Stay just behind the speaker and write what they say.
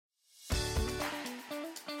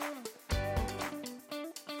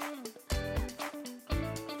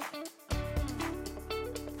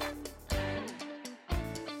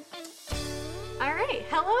All right.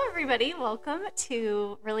 Hello, everybody. Welcome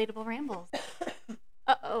to Relatable Rambles.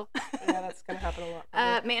 Uh-oh. Yeah, that's going to happen a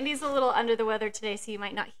lot. Mandy's a little under the weather today, so you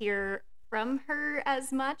might not hear from her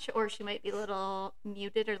as much, or she might be a little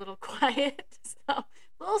muted or a little quiet. So, a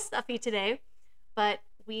little stuffy today. But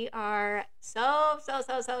we are so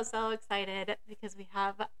excited because we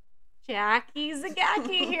have Jackie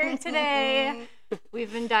Zagacki here today.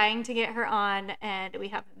 We've been dying to get her on, and we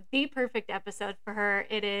have the perfect episode for her.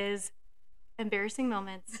 It is embarrassing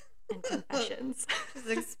moments and confessions. Just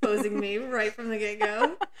exposing me right from the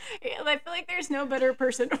get-go. Yeah, I feel like there's no better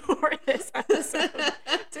person for this episode,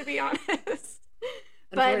 to be honest.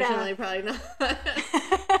 Unfortunately, probably not.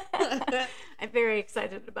 I'm very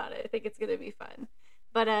excited about it. I think it's going to be fun.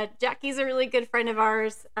 But Jackie's a really good friend of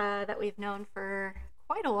ours that we've known for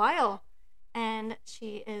quite a while. And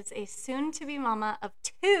she is a soon-to-be mama of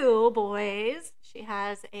 2 boys. She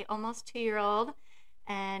has a almost 2-year-old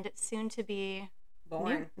and soon-to-be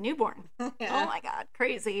newborn. Yeah. Oh my God,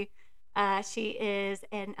 crazy. She is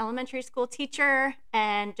an elementary school teacher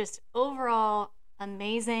and just overall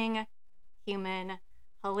amazing human,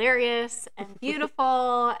 hilarious and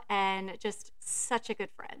beautiful, and just such a good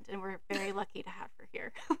friend. And we're very lucky to have her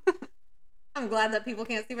here. I'm glad that people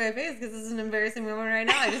can't see my face because this is an embarrassing moment right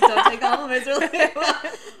now. I just don't take compliments really well.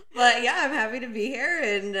 But yeah, I'm happy to be here,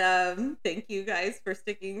 and thank you guys for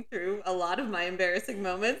sticking through a lot of my embarrassing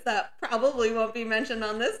moments that probably won't be mentioned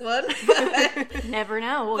on this one. But, Never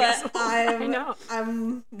know.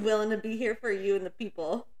 I'm willing to be here for you and the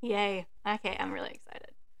people. Yay. Okay, I'm really excited.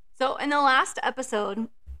 So in the last episode,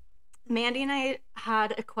 Mandy and I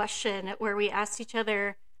had a question where we asked each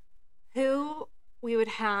other who we would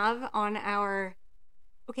have on our...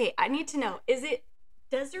 Okay, I need to know, is it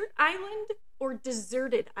Desert Island or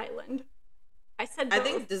Deserted Island? I said both. I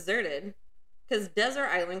think deserted, because Desert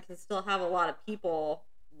Island can still have a lot of people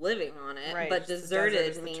living on it, Right, but just the desert is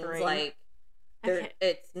deserted the means terrain. like Okay.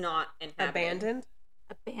 it's not inhabited. Abandoned?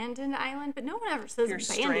 Abandoned island, but no one ever says You're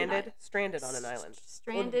abandoned. stranded on an island.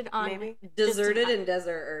 Stranded Well, on... maybe? Deserted Just- and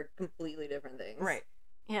desert are completely different things. Right.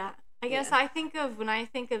 Yeah. I guess Yeah. when I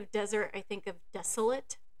think of desert, I think of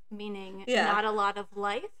desolate, meaning Yeah. not a lot of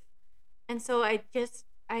life. And so I guess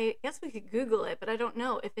we could Google it, but I don't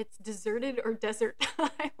know if it's deserted or desert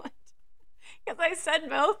island. Because I said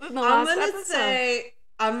both in the last episode.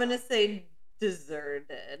 I'm gonna say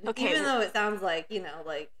deserted. Okay. Even though it sounds like,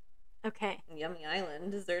 like Okay. Yummy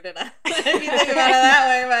Island, deserted island, if you think about it that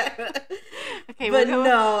way, but Okay. but we'll go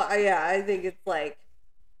no, yeah, I think it's like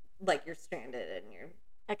you're stranded and you're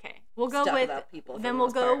Okay. We'll go stuck with... without people. for Then the we'll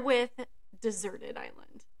most go part. with deserted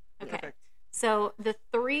island. Okay. Perfect. So the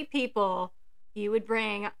 3 people you would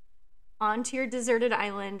bring onto your deserted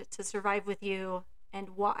island to survive with you,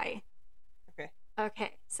 and why? Okay.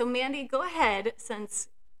 Okay. So Mandy, go ahead, since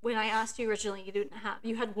when I asked you originally,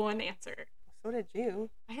 you had 1 answer. So did you.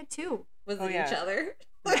 I had 2. Was Oh, it yeah. each other?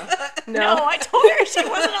 No. I told her she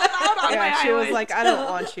wasn't allowed on my Yeah, she island. was like, I don't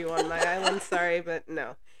want you on my island. Sorry, but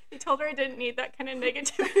no. I told her I didn't need that kind of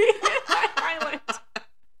negativity in my island.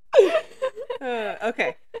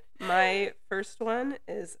 Okay. My first one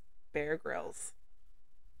is Bear Grylls.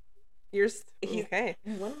 Yours? Okay.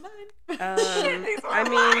 One of mine. Shit, these were I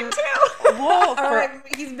mine mean, too. well,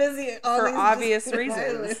 He's busy all for these obvious just-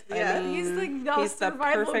 reasons. Yeah. I mean, He's the he's the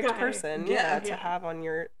survival perfect guy. person, Yeah. to Yeah. have on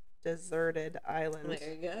your deserted island.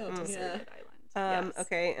 There you go. Mm. Yeah. Deserted island. Yes.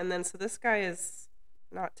 Okay, and then so this guy is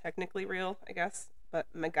not technically real, I guess, but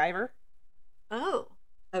MacGyver. Oh.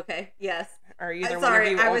 Okay. Yes. Are either I'm one sorry,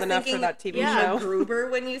 of you I old was enough for thinking that TV yeah, show? Gruber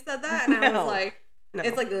when you said that, and I No. was like, No,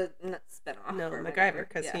 it's like a spinoff. no, for MacGyver,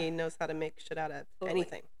 because Yeah. he knows how to make shit out of Totally.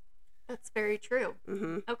 anything. That's very true.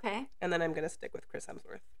 Hmm Okay. And then I'm gonna stick with Chris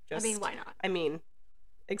Hemsworth. I mean, why not? I mean,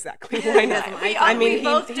 exactly. Yeah, Why he not? has some We, icon. we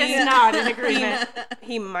both just nod in agreement.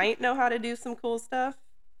 He might know how to do some cool stuff.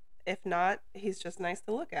 If not, he's just nice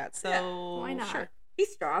to look at. So Yeah, why not? sure,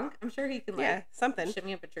 He's strong. I'm sure he can yeah, something.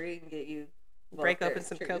 shimmy up a tree and get you Break welfare open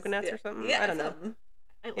some trees. coconuts Yeah. or something? Yeah, I don't know. something.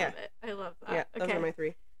 I love Yeah. it. I love that. Yeah, those okay. are my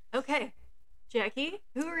 3. Okay. Jackie,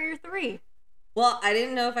 who are your 3? Well, I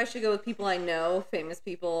didn't know if I should go with people I know, famous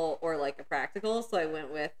people, or like a practical, so I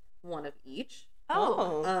went with one of each.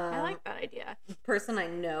 Oh, Oh. I like that idea. The person I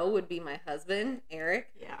know would be my husband, Eric.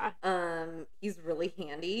 Yeah. He's really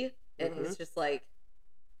handy, and Mhm. he's just like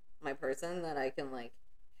my person that I can like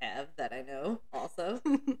have that I know also,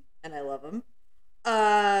 and I love him.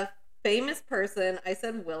 Famous person, I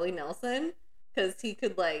said Willie Nelson because he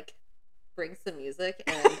could like bring some music,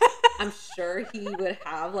 and I'm sure he would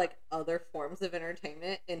have like other forms of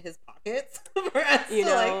entertainment in his pockets for us You to,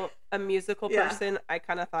 know, like, a musical Yeah. person, I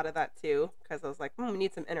kind of thought of that too, because I was like, we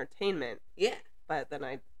need some entertainment. yeah. But then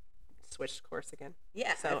I switched course again.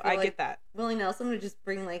 Yeah. So feel I like get that. Willie Nelson would just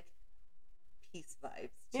bring like peace vibes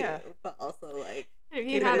too, Yeah. but also like If Keep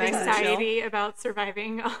you it have nice and chill. anxiety about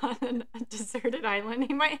surviving on a deserted island,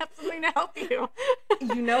 he might have something to help you.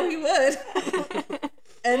 you know he would.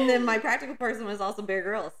 And then my practical person was also Bear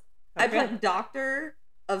Grylls. I Okay. put doctor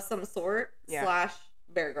of some sort Yeah. /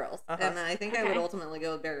 Bear Grylls, Uh-huh. and I think I would Okay. ultimately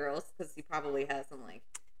go with Bear Grylls because he probably has some like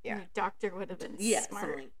Yeah. Your doctor would have been some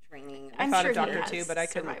smart. like training. I I'm thought sure of he doctor has too, but I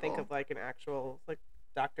couldn't think survival. of like an actual like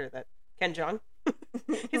doctor that Ken Jeong.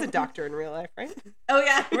 He's a doctor in real life, right? Oh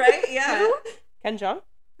yeah, right, yeah. Who? Ken Jeong.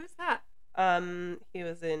 Who's that? He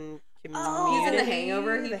was in Community. Oh, He's in The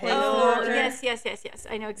Hangover. He The plays the Oh, Hangover. yes.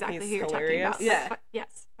 I know exactly He's who you're hilarious. talking about. Yeah.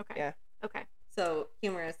 Yes. Okay. Yeah. Okay. So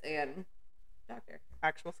humorous and doctor.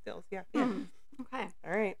 Actual skills. Yeah. Hmm. Okay.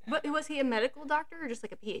 All right. But was he a medical doctor or just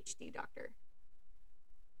like a PhD doctor?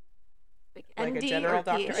 Like Like a ND general or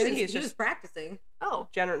doctor? I think PhD? he's he was just- practicing. Oh,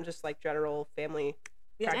 Just like general family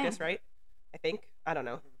Yeah. practice, right? I think. I don't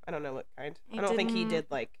know. I don't know what kind. He I don't think he didn't-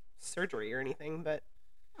 did like surgery or anything, but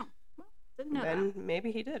didn't know then that.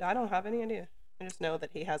 maybe he did. I don't have any idea. I just know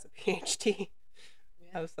that he has a PhD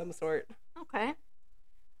Yeah. of some sort. Okay.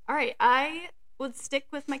 All right. I would stick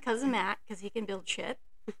with my cousin Matt because he can build shit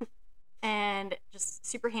and just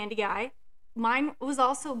super handy guy. Mine was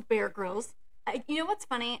also Bear Grylls. You know what's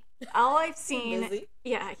funny? All I've seen, Busy.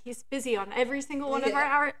 yeah, he's busy on every single one of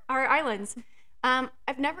Yeah. our islands.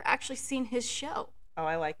 I've never actually seen his show, Oh,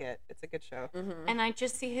 I like it. It's a good show. Mm-hmm. and I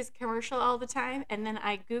just see his commercial all the time. And then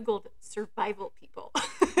I googled survival people.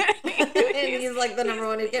 And he's like the number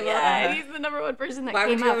one who came yeah, up. he's the number one person that Why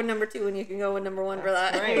would came you up. have a number 2 when you can go with number 1 for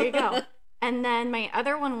that? That's There you go. And then my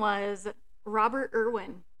other one was Robert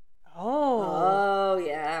Irwin. Oh. Oh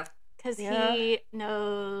yeah. Because Yeah. he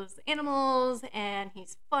knows animals and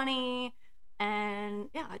he's funny. And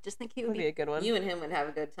yeah, I just think he would That'd be a good one. You and him would have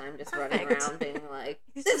a good time just running Perfect. around being like,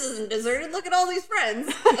 He's this just- isn't deserted. Look at all these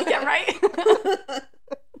friends. yeah, right?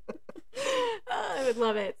 I would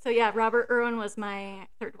love it. So yeah, Robert Irwin was my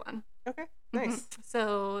third one. Okay. Nice.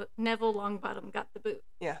 So Neville Longbottom got the boot.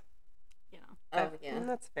 Yeah. You know, Oh yeah.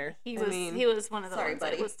 That's fair. he I was mean, he was one of the sorry, ones I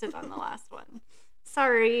buddy. listed on the last one.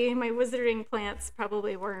 Sorry, my wizarding plants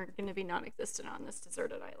probably weren't going to be non-existent on this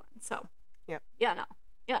deserted island. So Yep. yeah, no.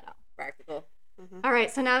 Practical. mhm. All right,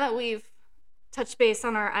 so now that we've touched base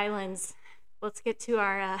on our islands, let's get to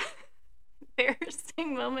our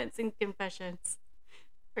embarrassing moments and confessions.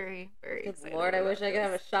 Very, very Good excited. Lord, I about wish I could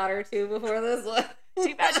have this. a shot or two before this one.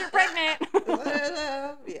 Too bad you're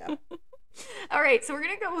pregnant. Yeah. All right, so we're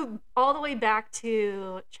gonna go all the way back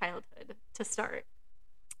to childhood to start.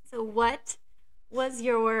 So what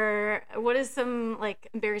is some like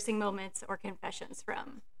embarrassing moments or confessions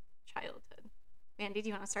from childhood? Mandy, do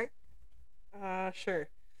you want to start? Sure.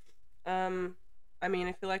 I mean,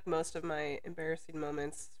 I feel like most of my embarrassing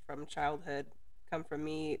moments from childhood come from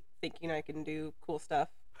me thinking I can do cool stuff,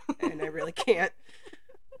 and I really can't.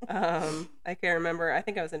 I can remember, I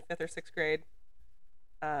think I was in 5th or 6th grade.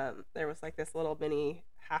 There was like this little mini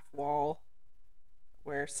half wall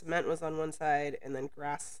where cement was on one side and then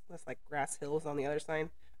grass hills on the other side.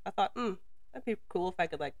 I thought, that'd be cool if I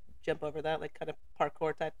could like jump over that, like kind of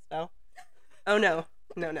parkour type style. Oh no.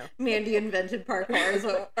 Mandy invented parkour is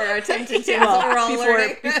what, or attempted to. Yeah. is what we're all before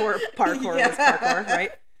learning. before parkour Yeah. was parkour,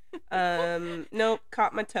 right? Nope,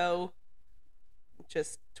 caught my toe,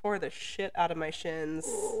 just tore the shit out of my shins,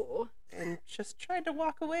 Ooh. and just tried to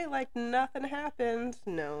walk away like nothing happened.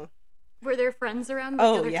 No. Were there friends around? Like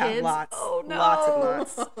Oh other yeah, kids? lots. Oh no! Lots and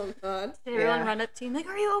lots. Oh god. Did everyone Yeah. run up to you and like,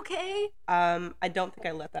 "Are you okay?" I don't think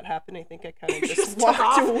I let that happen. I think I kind You of just just took walked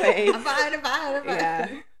off. away. I'm fine. Yeah,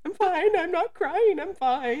 I'm fine. I'm not crying. I'm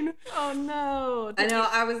fine. Oh no! I know.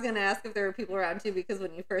 I was gonna ask if there were people around too because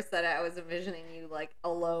when you first said it, I was envisioning you like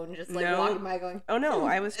alone, just like No. walking by, going, Oh no,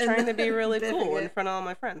 I was And trying to be really biffing cool in it. front of all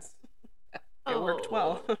my friends. It worked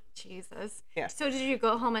well. Oh, Jesus. Yeah. So did you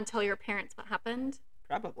go home and tell your parents what happened?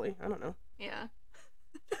 Probably. I don't know. Yeah.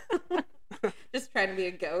 just trying to be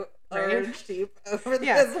a goat or Right. a sheep over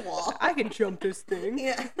Yeah. this wall. I can jump this thing.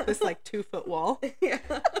 Yeah. This like 2-foot wall. Yeah.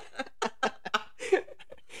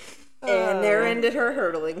 And there Oh. ended her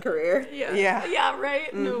hurdling career. Yeah. Yeah. Yeah.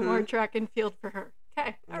 Right. No Mhm. more track and field for her.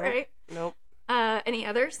 Okay. All Nope. right. Nope. Any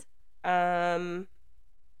others?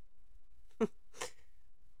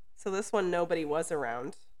 So this one, nobody was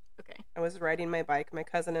around. Okay. I was riding my bike. My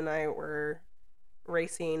cousin and I were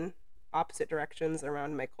racing opposite directions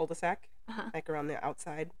around my cul-de-sac, Uh-huh. like around the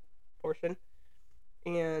outside portion.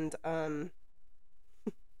 And I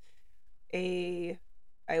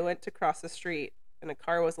went to cross the street, and a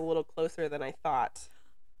car was a little closer than I thought.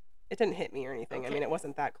 It didn't hit me or anything. I Okay. mean, it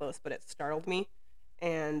wasn't that close, but it startled me.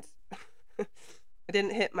 and I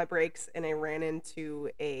didn't hit my brakes, and I ran into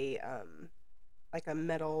a like a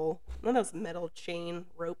metal, one of those metal chain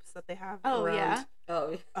ropes that they have Oh, around.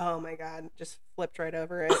 yeah. Oh my god, just flipped right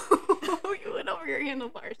over it. You went over your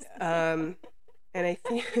handlebars. And I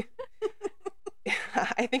think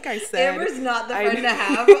I think I said Amber's not the I friend know. to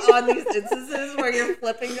have on these instances where you're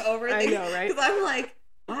flipping over I things. know, right? Because I'm like,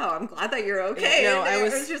 wow, I'm glad that you're okay. No, And I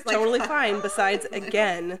was Amber's just like, totally fine. Besides,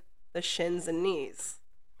 again, the shins and knees.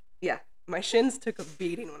 Yeah. My shins took a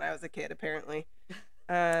beating when I was a kid, apparently.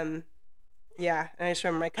 Yeah, and I just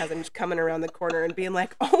remember my cousin just coming around the corner and being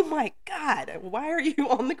like, "Oh my god, why are you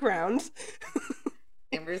on the ground?"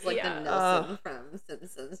 Amber's like Yeah. the Nelson from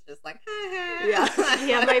Simpsons, just like, Yeah.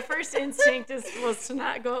 Yeah, my first instinct was to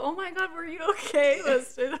not go, oh my god, were you okay?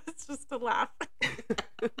 It's just to laugh.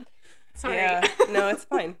 Sorry. Yeah, no, it's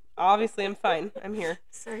fine. Obviously, I'm fine. I'm here.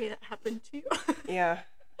 Sorry that happened to you. Yeah.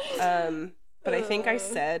 But I think I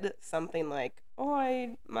said something like,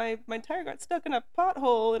 "Oh, my tire got stuck in a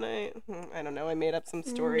pothole," and I don't know. I made up some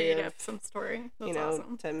story Made of, up some story. That's you know,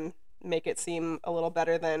 awesome. to make it seem a little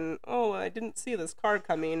better than, "Oh, I didn't see this car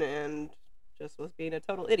coming and just was being a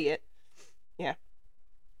total idiot." Yeah.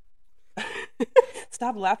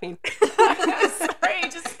 Stop laughing. Sorry,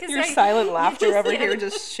 just because Your silent laughter just- over yeah. here,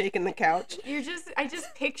 just shaking the couch. I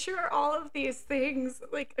just picture all of these things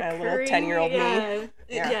like A little occurring. 10-year-old me. Yeah.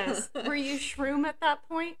 Yeah. Yes. Were you shroom at that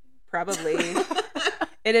point? Probably.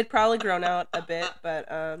 It had probably grown out a bit, but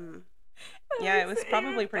yeah, it was Makes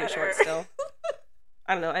probably it pretty short better. still.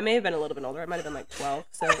 I don't know. I may have been a little bit older. I might have been like 12,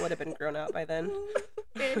 so it would have been grown out by then.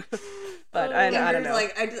 Okay. But I don't Amber's know.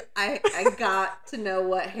 like, I got to know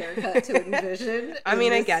what haircut to envision. I in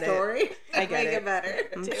mean, I this get it. story I get make it. it better.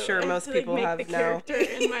 I'm Too. sure I most to, like, people make have the now character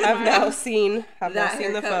in my have mind. now seen That the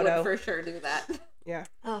haircut photo. would for sure do that. Yeah.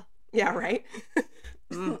 Oh. Yeah. Right.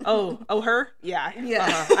 Oh, her. Yeah.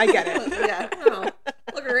 Yeah. I get it. Yeah. Oh,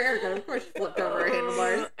 look at her haircut. Of course she flipped over her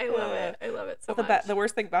handlebars. I love it. I love it so Well, much. the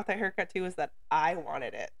worst thing about that haircut too is that I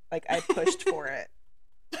wanted it. Like I pushed for it.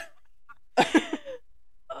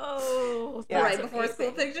 Oh, Yeah. Right that's before school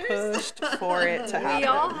amazing. pictures. Pushed for it to happen. We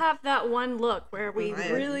all have that one look where we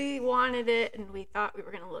Right. really wanted it and we thought we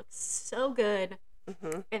were going to look so good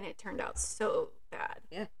Mhm. and it turned out so bad.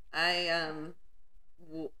 Yeah, I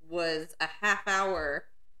was a half hour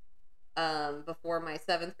before my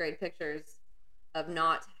 7th grade pictures of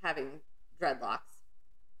not having dreadlocks.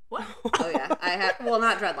 What? Oh yeah, I had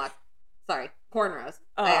not dreadlocks. Sorry, cornrows.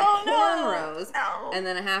 Oh. I had Oh, no. cornrows. No. And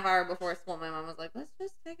then a half hour before school, my mom was like, "Let's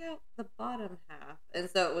just take out the bottom half." And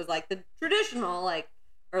so it was like the traditional, like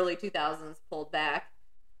early 2000s pulled back.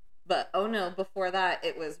 But oh no, before that,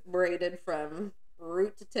 it was braided from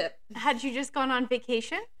root to tip. Had you just gone on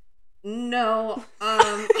vacation? No,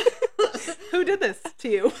 Who did this to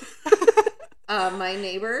you? my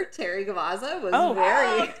neighbor Terry Gavaza was Oh.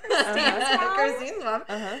 very Christine's mom? Christine's mom.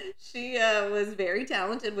 Uh-huh. She was very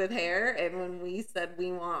talented with hair, and when we said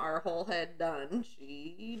we want our whole head done,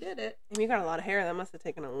 she did it. You got a lot of hair. That must have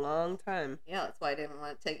taken a long time. Yeah, that's why I didn't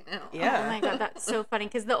want it taken out. Yeah. Oh my god, that's so funny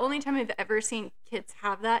because the only time I've ever seen kids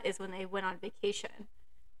have that is when they went on vacation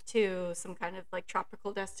to some kind of like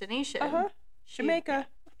tropical destination. Uh-huh. She- Jamaica.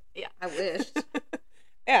 I wished.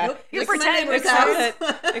 Yeah. Nope, You're just my pretending neighbor's except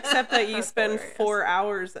house. Except that you That's spend hilarious. 4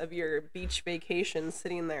 hours of your beach vacation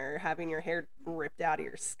sitting there having your hair ripped out of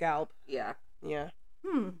your scalp. Yeah, Yeah.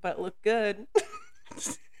 Hmm. But look good.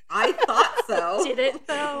 I thought so. Did it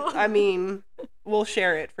though? I mean, we'll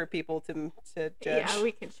share it for people to judge. Yeah,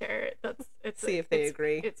 we can share it. It's See if they it's-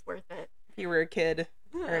 agree. It's worth it. If you were a kid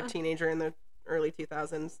or Yeah. a teenager in the early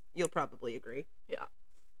 2000s, you'll probably agree.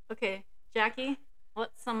 Okay, Jackie,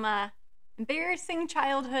 what's some embarrassing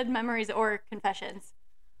childhood memories or confessions?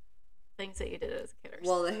 Things that you did as a kid or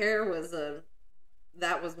Well, the hair was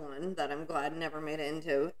that was one that I'm glad never made it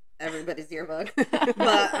into everybody's yearbook.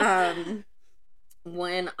 But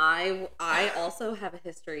when I also have a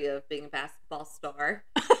history of being a basketball star.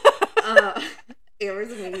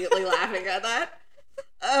 Amber's immediately laughing at that.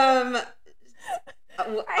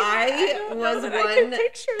 I don't was know that I can one.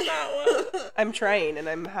 picture that one. I'm trying and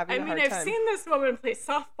I'm having I a mean, hard I've time. seen this woman play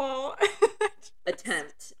softball.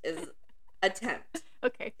 attempt.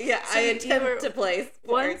 Okay. Yeah, So I you attempt were- to play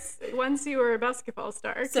sports. Once you were a basketball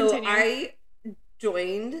star. So Continue. I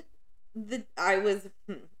joined I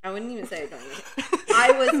wouldn't even say I joined.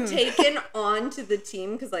 I was taken onto the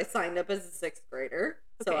team because I signed up as a 6th grader.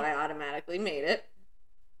 So Okay. I automatically made it.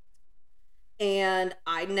 And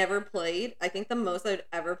I never played. I think the most I'd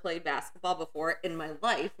ever played basketball before in my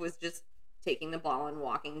life was just taking the ball and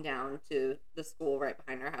walking down to the school right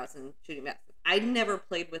behind our house and shooting baskets. I'd never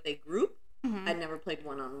played with a group. Mhm. I'd never played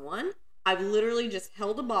one-on-one. I've literally just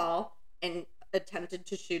held a ball and attempted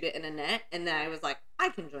to shoot it in a net, and then I was like, I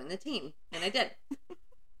can join the team, and I did.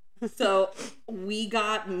 So we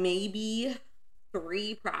got maybe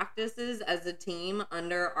 3 practices as a team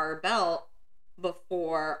under our belt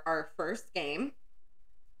before our first game.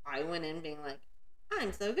 I went in being like,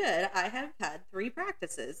 I'm so good. I have had 3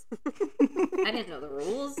 practices. I didn't know the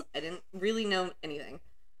rules. I didn't really know anything.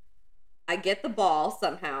 I get the ball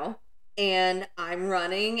somehow, and I'm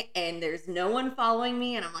running, and there's no one following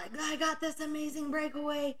me, and I'm like, I got this amazing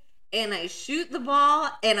breakaway, and I shoot the ball,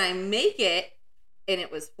 and I make it, and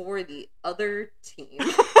it was for the other team.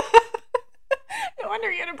 No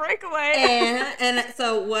wonder you had a breakaway. And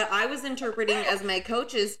so what I was interpreting as my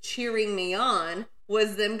coaches cheering me on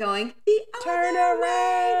was them going, Turn turn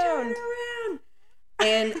around. around.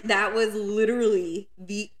 And that was literally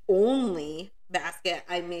the only basket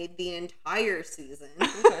I made the entire season.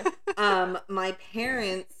 Okay. My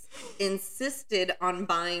parents insisted on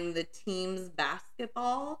buying the team's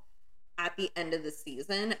basketball at the end of the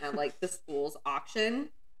season at like the school's auction.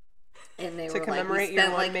 And they To were like, commemorate we your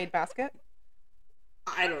spent like, one-made basket?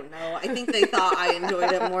 I don't know. I think they thought I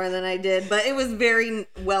enjoyed it more than I did, but it was very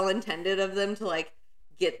well intended of them to like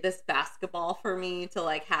get this basketball for me to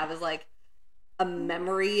like have as like a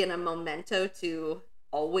memory and a memento to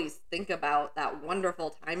always think about that wonderful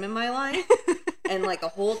time in my life. And like a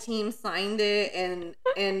whole team signed it,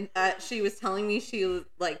 and she was telling me she was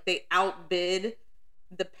like they outbid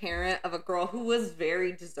the parent of a girl who was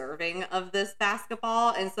very deserving of this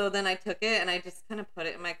basketball. And so then I took it and I just kind of put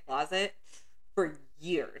it in my closet for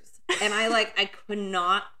years. And I could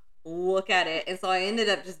not look at it. And so I ended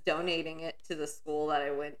up just donating it to the school that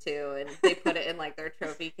I went to, and they put it in like their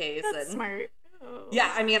trophy case. That's and smart. Oh.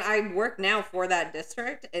 yeah, I mean, I work now for that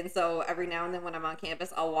district, and so every now and then when I'm on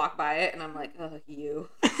campus, I'll walk by it, and I'm like, oh, you.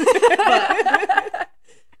 But,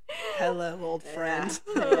 Hello, old friend.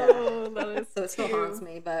 Oh, that is so it still too, haunts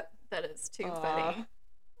me, but that is too Aw. funny.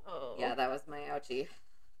 Oh, yeah, that was my ouchie.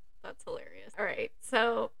 that's hilarious. All right,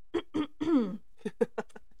 so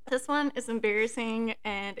this one is embarrassing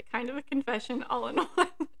and kind of a confession all in one.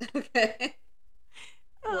 Okay.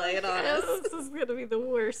 Lay it on us. This is gonna be the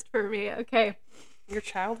worst for me. Okay, Your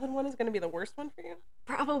childhood one is going to be the worst one for you?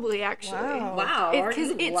 probably actually. Wow. Wow, aren't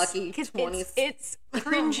you it's lucky 'cause 20s it's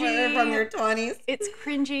cringy from your 20s? It's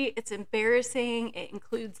cringy. It's embarrassing. It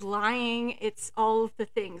includes lying. It's all of the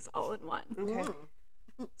things all in one. Okay.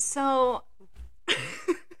 So,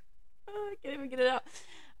 I can't even get it out.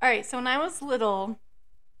 All right. So when I was little,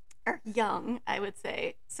 or young, I would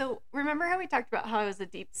say. So remember how we talked about how I was a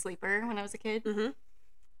deep sleeper when I was a kid?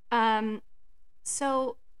 Mm-hmm.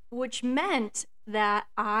 So which meant that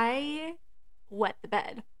I wet the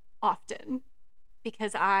bed often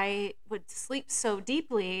because I would sleep so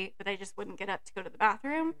deeply that I just wouldn't get up to go to the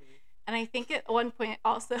bathroom. And I think at one point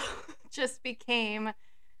also just became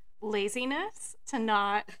laziness to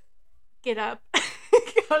not get up, go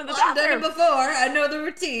to the I've done it bathroom. before. I know the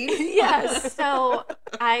routine. Yes. So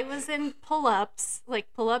I was in pull-ups,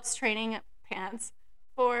 like pull-ups training pants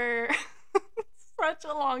for such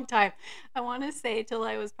a long time. I want to say till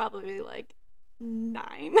I was probably like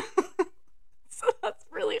 9. So that's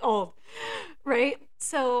really old, right?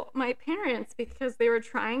 So my parents, because they were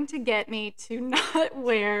trying to get me to not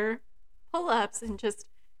wear pull-ups and just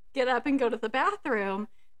get up and go to the bathroom,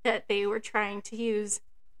 that they were trying to use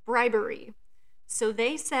bribery. So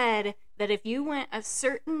they said that if you went a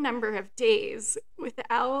certain number of days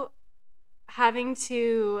without having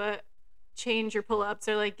to change your pull-ups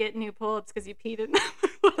or like get new pull-ups because you peed in them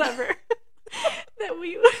or whatever, that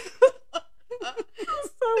we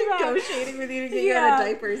so bad. Negotiating with you to get you out of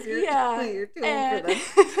diapers. You're too old for them.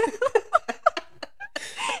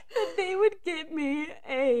 That they would get me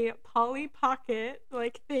a Polly Pocket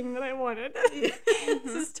like thing that I wanted. This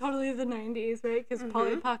is totally the 90s, right? Because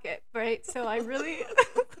Polly Pocket, right? So I really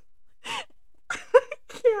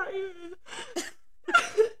can't even.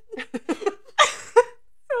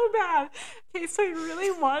 So bad. Okay, so I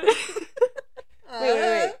really wanted.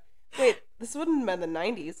 Wait, this wouldn't have been the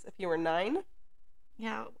 90s if you were 9?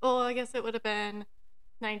 Yeah. Well, I guess it would have been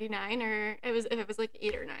 99, or if it was like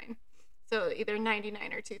 8 or 9. So either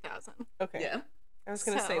 99 or 2000. Okay. Yeah. I was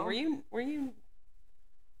going to say, So- were you in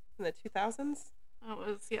the 2000s? It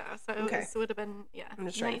was, yeah. So Okay. it would have been, yeah, I'm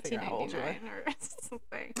just trying to figure out how old you are. 1999 or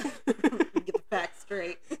something. Get the facts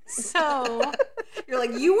straight. So You're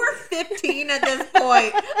like, you were 15 at this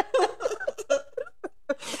point.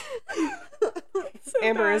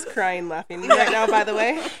 Amber bad. is crying laughing right now, by the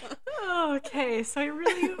way. Okay, so I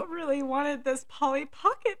really, really wanted this Polly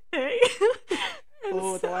Pocket thing. And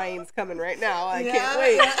Oh, the so- lion's coming right now. I Yeah, can't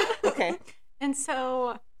wait. yeah. Okay. And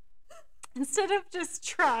so instead of just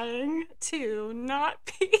trying to not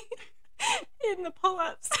pee in the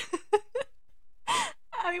pull-ups,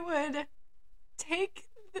 I would take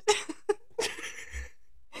the...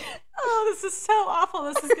 Oh, this is so awful.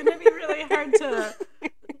 This is going to be really hard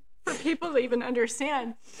for people to even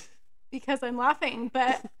understand because I'm laughing.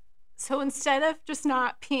 But so instead of just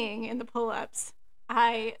not peeing in the pull-ups,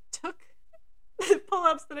 I took the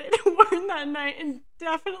pull-ups that I had worn that night and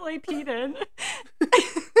definitely peed in.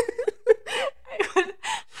 I would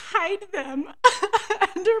hide them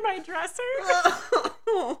under my dresser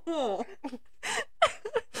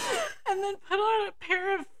and then put on a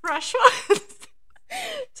pair of fresh ones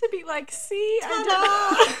to be like, see,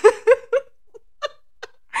 I did it.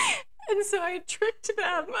 And so I tricked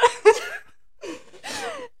them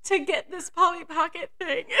to get this Polly Pocket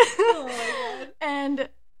thing. Oh my god. And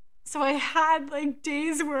so I had like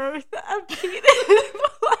days worth of peed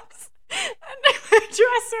pull-ups under my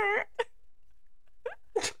dresser.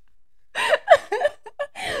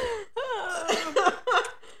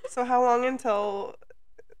 So how long until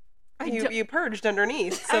don't- you purged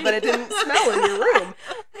underneath so that it didn't smell in your room?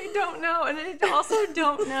 I don't know. And I also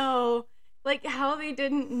don't know like how they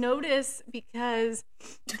didn't notice because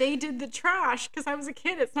they did the trash because I was a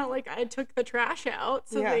kid. It's not like I took the trash out.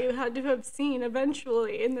 So Yeah. they had to have seen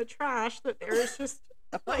eventually in the trash that there was just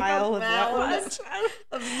A like pile of mound. wet ones?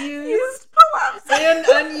 Of used used pull-ups. and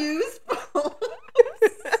unused pull-ups.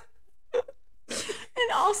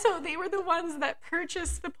 And also, they were the ones that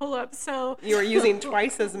purchased the pull-ups, so You were using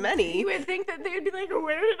twice as many. you would think that they would be like,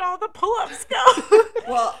 where did all the pull-ups go?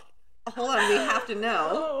 Well, hold on, we have to know.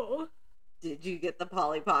 Oh, Did you get the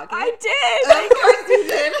Polly Pocket? I did! Of course you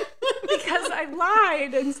did. Because I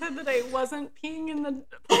lied and said that I wasn't peeing in the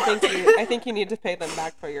I think you need to pay them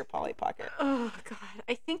back for your Polly Pocket. Oh,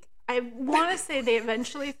 God. I want to say they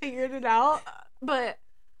eventually figured it out, but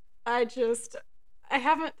I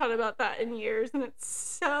haven't thought about that in years, and it's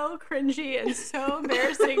so cringy and so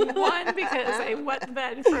embarrassing. One, because I wet the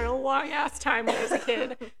bed for a long-ass time when I was a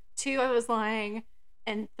kid. Two, I was lying.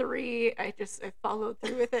 And three, I followed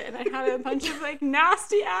through with it, and I had a bunch of, like,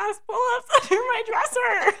 nasty-ass pull-ups under my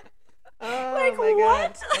dresser. Oh Like, my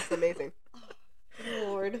what? god. That's amazing.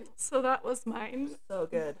 Lord. So that was mine. So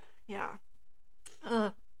good. Yeah.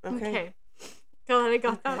 Okay. Okay. Glad I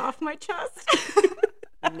got that off my chest.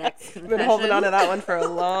 Next I've confession. been holding on to that one for a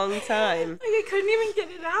long time. Like, I couldn't even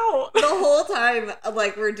get it out. The whole time,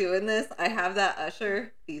 like, we're doing this, I have that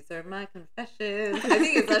Usher. These are my confessions. I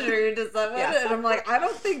think it's Usher into someone, Yeah. and I'm like, I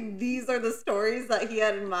don't think these are the stories that he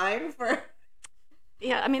had in mind for.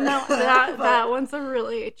 Yeah, I mean, that one's a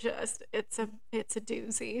really just, it's a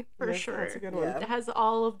doozy, for That's- sure. That's a good Yeah. one. It has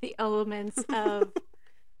all of the elements of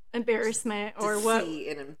embarrassment or what. Deceit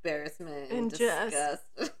and embarrassment and, And just-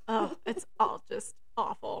 disgust. Oh, it's all just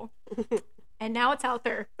awful. And now it's out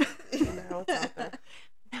there. Now it's out there.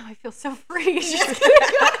 Now I feel so free.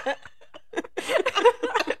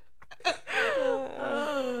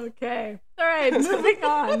 Okay. All right, moving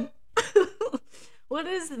on. What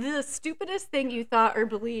is the stupidest thing you thought or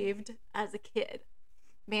believed as a kid?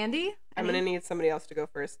 Mandy? I'm going to need somebody else to go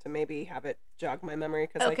first to maybe have it jog my memory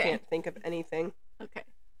because Okay. I can't think of anything. Okay.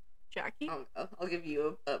 Jackie? I'll give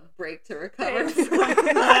you a break to recover Thanks. from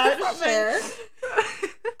that. Share.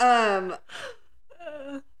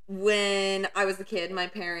 When I was a kid, my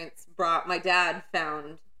dad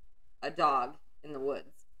found a dog in the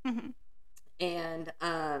woods. Mhm.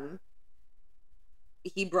 And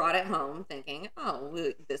he brought it home thinking,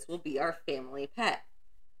 oh, this will be our family pet.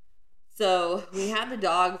 So we had the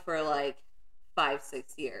dog for like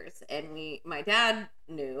 5-6 years, and my dad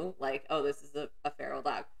knew, like, oh, this is a feral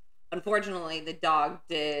dog. Unfortunately, the dog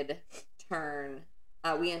did turn,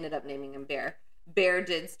 we ended up naming him Bear. Bear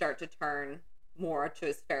did start to turn more to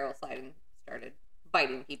his feral side and started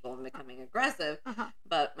biting people and becoming aggressive. Uh-huh.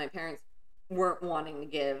 But my parents weren't wanting to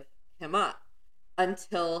give him up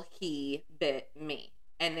until he bit me.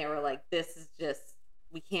 And they were like, this is just,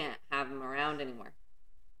 we can't have him around anymore.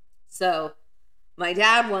 So my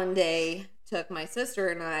dad one day took my sister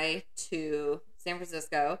and I to San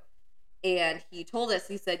Francisco, and he told us,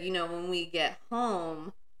 he said, when we get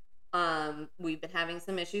home, we've been having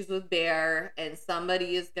some issues with Bear, and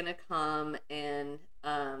somebody is going to come and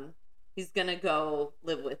he's going to go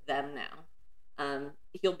live with them now.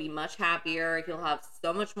 He'll be much happier. He'll have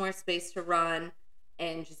so much more space to run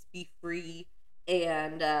and just be free.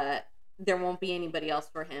 And there won't be anybody else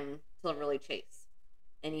for him to really chase.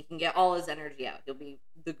 And he can get all his energy out. He'll be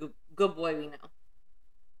the good boy we know.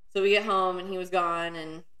 So we get home, and he was gone,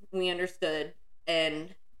 and we understood.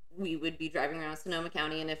 And we would be driving around Sonoma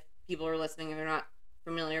County. And if people are listening and they're not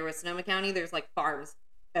familiar with Sonoma County, there's like farms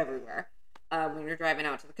everywhere. when you're driving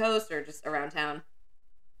out to the coast or just around town.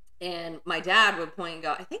 And my dad would point and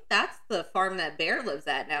go, I think that's the farm that Bear lives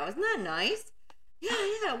at now. Isn't that nice?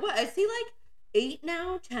 Yeah. What? Is he like 8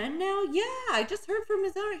 now? 10 now? Yeah, I just heard from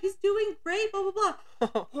his owner. He's doing great, blah, blah,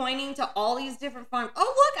 blah. Pointing to all these different farms.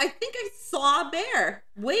 Oh, look, I think I saw a bear.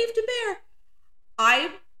 Wave to Bear.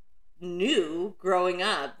 I knew growing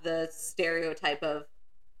up the stereotype of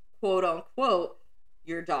quote unquote,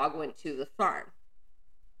 your dog went to the farm.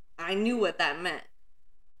 I knew what that meant.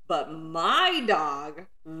 But my dog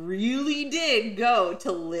really did go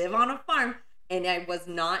to live on a farm. And it was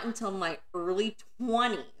not until my early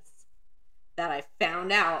 20s that I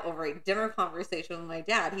found out over a dinner conversation with my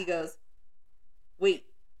dad. He goes, wait,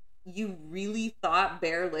 you really thought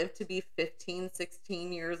Bear lived to be 15,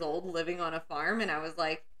 16 years old living on a farm? And I was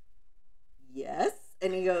like, yes.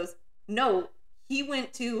 And he goes, no, he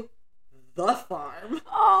went to the farm.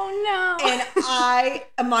 Oh no.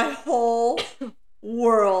 And my whole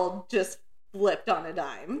world just flipped on a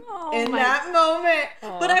dime in that moment.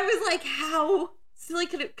 Aww. But I was like, how silly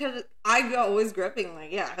could it, because I always grew up being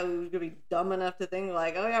like, yeah, who's gonna be dumb enough to think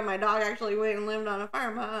like, oh yeah, my dog actually went and lived on a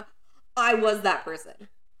farm, huh? I was that person.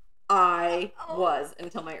 I was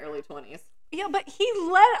until my early 20s. Yeah, but he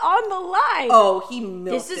let on the line. Oh, he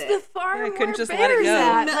milked This is it. the farm Yeah, I where couldn't just let it Bear's go.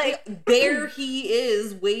 at. No, Like, there he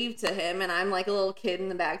is, wave to him, and I'm like a little kid in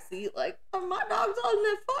the back seat, like, oh, my dog's on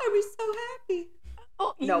that farm, he's so happy.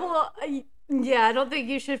 oh, Nope. well, yeah, I don't think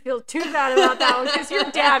you should feel too bad about that one because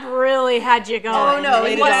your dad really had you going. Oh no,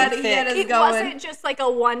 Laid he it on had us It going. wasn't just like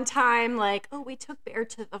a one-time, like, oh, we took Bear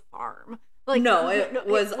to the farm. Like, No, it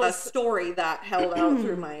was a story that held out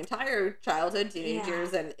through my entire childhood, teenage Yeah.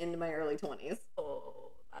 years, and into my early 20s.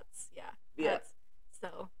 Oh, that's, yeah. Yeah. That's,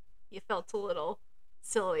 so, you felt a little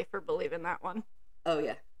silly for believing that one. Oh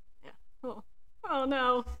yeah. Oh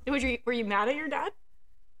no. Were you mad at your dad?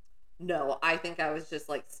 No, I think I was just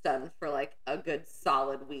like stunned for like a good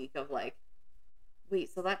solid week of like,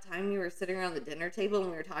 wait, so that time we were sitting around the dinner table and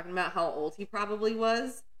we were talking about how old he probably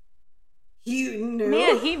was? You knew?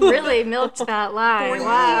 Man, he really milked that line. 4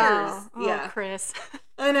 Wow. years. Oh, Yeah. Chris.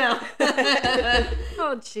 I know.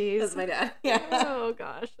 Oh, jeez. That's my dad. Yeah. Oh,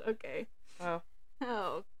 gosh. Okay. Wow.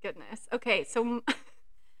 Oh, goodness. Okay, so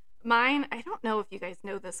mine, I don't know if you guys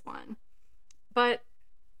know this one, but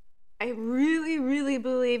I really, really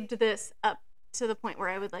believed this up to the point where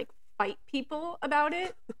I would like fight people about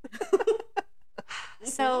it.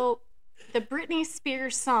 So, the Britney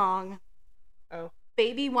Spears song, Oh.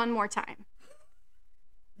 Baby One More Time.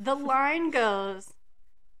 The line goes,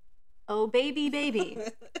 oh, baby, baby.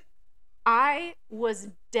 I was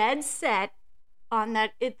dead set on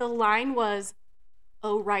that. The line was,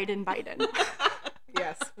 oh, right in Biden.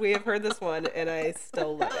 Yes, we have heard this one, and I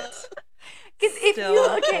still love it. Because if Still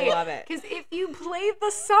love it. Because if you play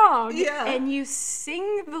the song Yeah. and you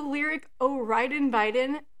sing the lyric "Oh right in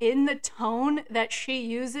Biden" in the tone that she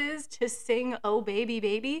uses to sing "Oh baby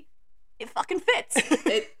baby," it fucking fits.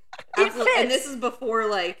 It absolutely, and fits. this is before,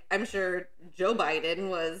 like, I'm sure Joe Biden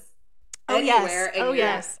was Oh anywhere yes, in oh your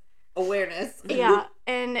yes, awareness. yeah.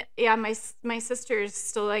 And yeah, my sisters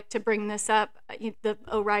still like to bring this up, the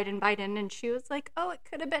 "Oh right in Biden," and she was like, "Oh, it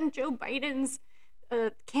could have been Joe Biden's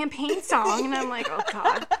campaign song," and I'm like, "Oh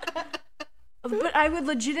God." But I would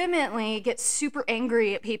legitimately get super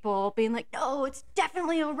angry at people being like, no, it's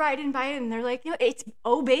definitely "Oh right in Biden." And they're like, no, it's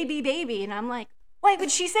 "Oh baby baby." And I'm like, why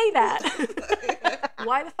would she say that?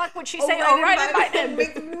 Why the fuck would she say "Oh right in Biden"?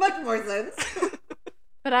 Makes much more sense.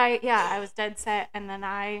 But I was dead set. And then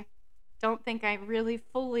I don't think I really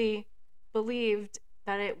fully believed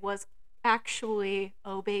that it was actually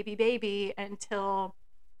 "Oh baby baby" until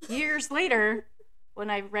years later when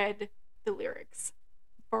I read the lyrics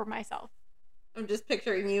for myself. I'm just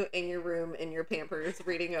picturing you in your room in your Pampers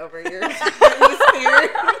reading over your Britney Spears.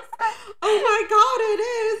 Oh my God, it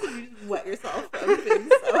is! And you just wet yourself from being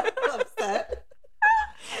so upset.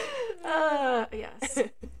 Yes.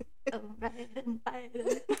 Oh, right in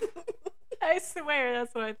Biden. I swear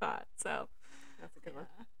that's what I thought. So, That's a good one.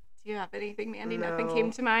 do you have anything, Mandy? No. Nothing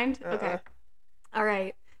came to mind? Okay. Uh-uh. All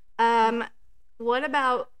right. What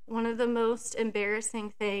about one of the most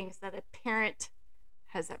embarrassing things that a parent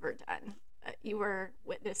has ever done that you were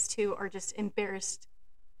witness to or just embarrassed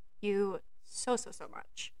you so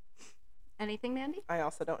much? Anything, Mandy? I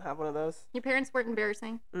also don't have one of those. Your parents weren't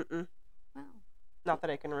embarrassing? Mm-mm. Wow. Not that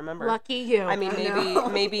I can remember. Lucky you. I mean, I know.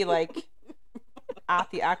 maybe like at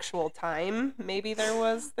the actual time, maybe there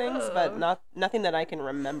was things, but nothing that I can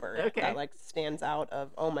remember Okay. that like stands out of.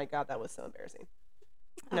 Oh my God, that was so embarrassing.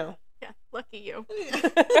 No. Yeah, lucky you.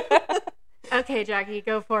 Okay, Jackie,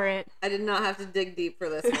 go for it. I did not have to dig deep for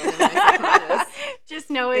this one. In my subconscious. Just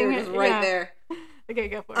They knowing were just right yeah. there. Okay,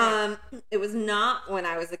 go for it. It was not when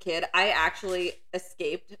I was a kid. I actually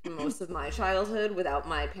escaped most of my childhood without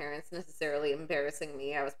my parents necessarily embarrassing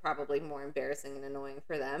me. I was probably more embarrassing and annoying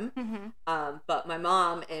for them. Mm-hmm. But my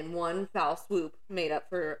mom, in one foul swoop, made up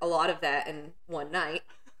for a lot of that in one night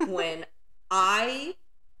when I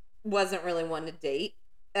wasn't really one to date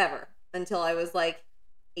ever until I was like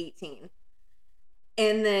 18.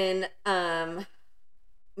 And then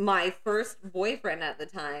my first boyfriend at the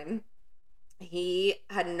time, he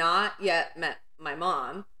had not yet met my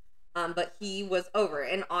mom, but he was over.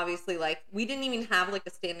 And obviously, like, we didn't even have like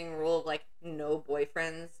a standing rule of like no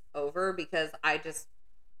boyfriends over because I just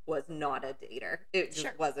was not a dater. It just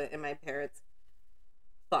Sure. wasn't in my parents'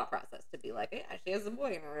 thought process to be like, yeah, she has a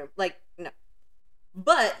boy in her room. Like, no.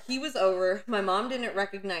 But he was over. My mom didn't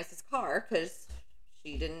recognize his car because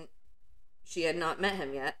she had not met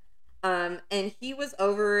him yet. And he was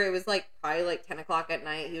over. It was like probably like 10 o'clock at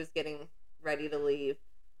night. He was getting ready to leave.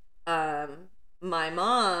 My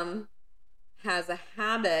mom has a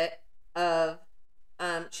habit of,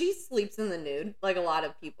 she sleeps in the nude like a lot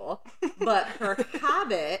of people, but her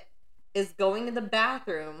habit is going to the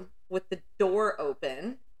bathroom with the door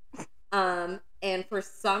open. And for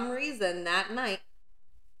some reason that night,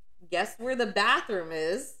 guess where the bathroom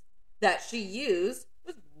is that she used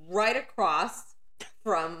was right across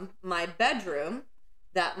from my bedroom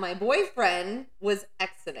that my boyfriend was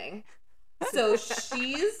exiting. So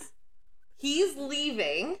he's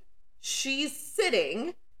leaving, she's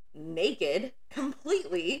sitting naked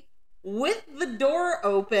completely with the door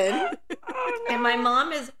open. Oh, no. And my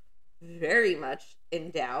mom is very much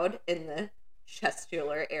endowed in the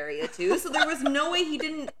chestular area too. So there was no way he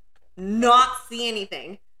didn't not see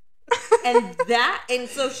anything. And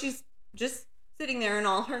so she's just sitting there in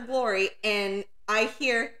all her glory, and I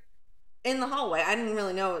hear in the hallway, I didn't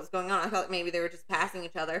really know what was going on. I thought maybe they were just passing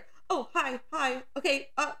each other. Oh, hi, okay,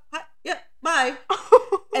 hi, yeah, bye.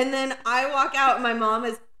 And then I walk out, and my mom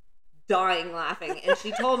is dying laughing, and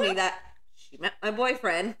she told me that she met my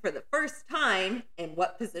boyfriend for the first time and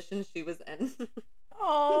what position she was in.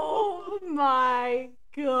 Oh my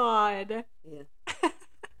god. Yeah.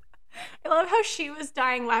 I love how she was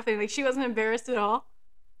dying laughing. Like, she wasn't embarrassed at all.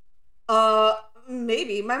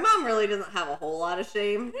 Maybe. My mom really doesn't have a whole lot of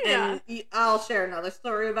shame. Yeah. And I'll share another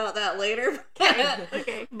story about that later.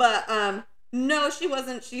 Okay. But, no, she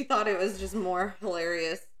wasn't. She thought it was just more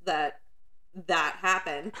hilarious that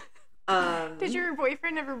happened. Did your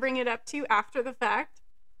boyfriend ever bring it up to you after the fact?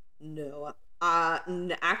 No.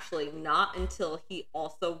 Actually, not until he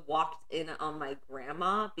also walked in on my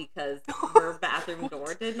grandma because her bathroom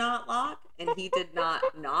door did not lock and he did not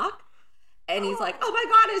knock. And he's like, oh my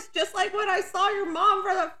god, it's just like when I saw your mom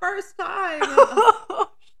for the first time.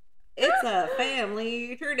 It's a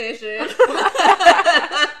family tradition.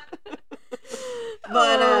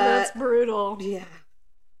 But that's brutal. yeah,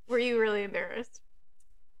 Were you really embarrassed?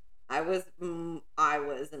 I was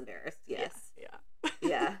embarrassed. Yes. Yeah.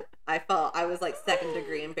 Yeah. I was like second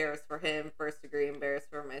degree embarrassed for him, first degree embarrassed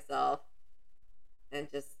for myself. And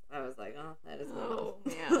just, I was like, oh, that is Oh,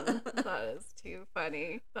 wild. man. That is too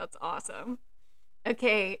funny. That's awesome.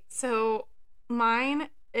 Okay, so mine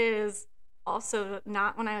is also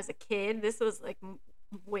not when I was a kid. This was like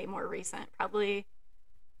way more recent, probably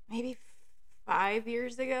maybe 5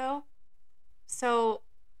 years ago. So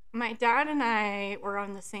my dad and I were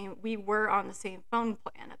on the same phone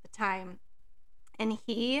plan at the time. And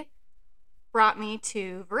he brought me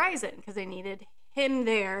to Verizon because I needed him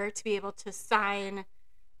there to be able to sign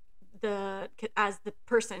as the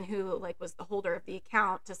person who like was the holder of the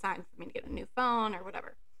account to sign for me to get a new phone or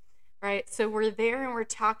whatever. Right. So we're there and we're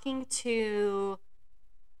talking to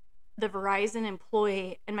the Verizon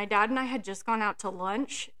employee, and my dad and I had just gone out to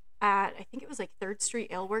lunch at, I think it was like 3rd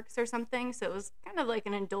Street Aleworks or something. So it was kind of like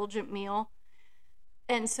an indulgent meal.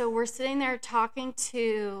 And so we're sitting there talking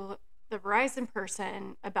to the Verizon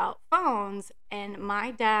person about phones, and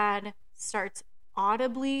my dad starts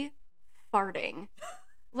audibly farting,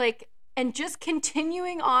 like, and just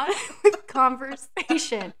continuing on with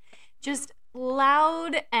conversation, just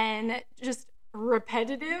loud and just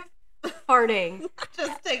repetitive farting.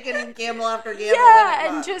 Just taking gamble after gamble. Yeah,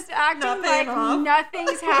 and just acting not like paying off.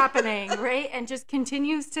 nothing's happening, right? And just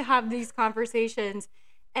continues to have these conversations.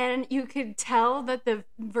 And you could tell that the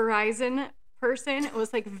Verizon person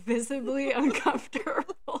was like visibly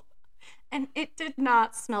uncomfortable. And it did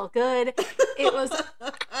not smell good. It was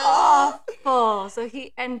awful. So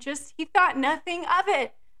he thought nothing of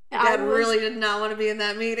it. Dad really did not want to be in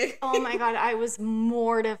that meeting. Oh my God, I was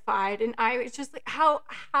mortified. And I was just like,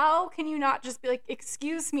 how can you not just be like,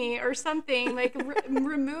 excuse me or something? Like,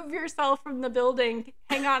 remove yourself from the building.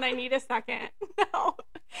 Hang on, I need a second. No.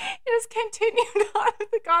 He just continued on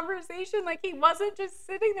with the conversation like he wasn't just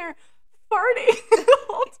sitting there farting the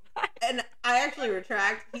whole time. And I actually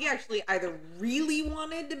retract. He actually either really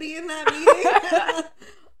wanted to be in that meeting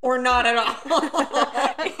or not at all.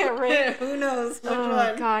 Yeah, right. Who knows which Oh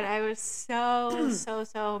one? God, I was so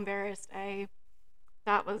embarrassed.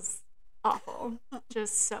 That was awful.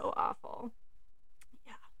 Just so awful.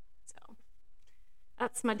 Yeah. So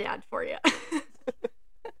that's my dad for you.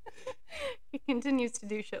 He continues to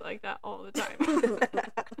do shit like that all the time.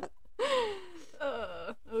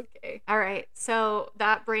 Okay. All right. So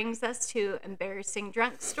that brings us to embarrassing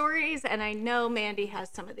drunk stories, and I know Mandy has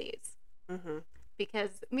some of these. Mm-hmm.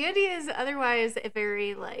 Because Mandy is otherwise a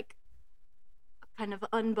very, like, kind of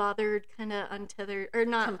unbothered, kind of untethered, or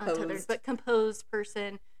not untethered, but composed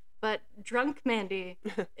person. But drunk Mandy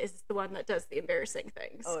is the one that does the embarrassing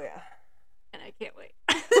things. Oh, yeah. And I can't wait.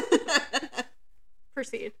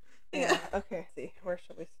 Proceed. Yeah. Okay. Let's see, where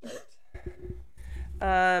should we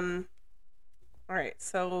start? All right.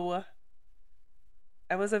 So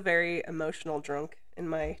I was a very emotional drunk in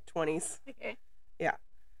my 20s. Okay. Yeah.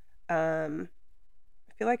 I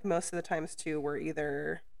feel like most of the times too were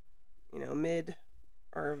either, mid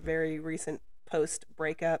or very recent post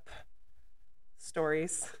breakup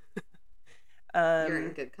stories. You're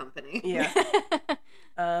in good company. Yeah.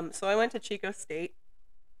 So I went to Chico State.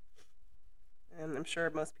 And I'm sure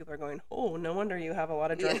most people are going, oh, no wonder you have a lot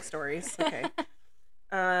of drunk stories. Okay.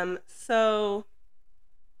 So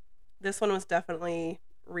this one was definitely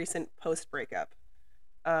recent post breakup.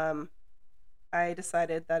 I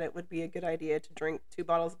decided that it would be a good idea to drink 2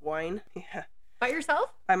 bottles of wine. Yeah. By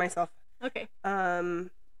yourself? By myself. Okay.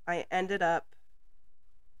 I ended up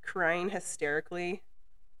crying hysterically,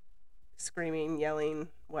 screaming, yelling,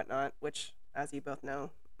 whatnot, which, as you both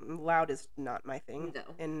know, loud is not my thing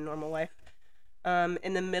in normal life.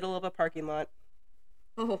 In the middle of a parking lot.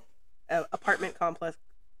 Oh. Apartment complex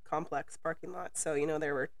parking lot. So,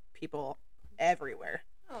 there were people everywhere.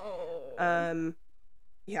 Oh.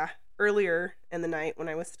 Yeah. Earlier in the night when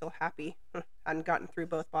I was still happy. Hadn't gotten through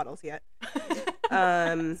both bottles yet.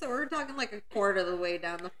 So we're talking like a quarter of the way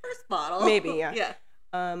down the first bottle. Maybe, yeah. Yeah.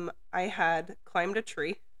 I had climbed a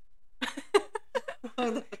tree.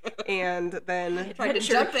 And then tried to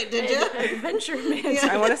jump it, did you? Adventure man.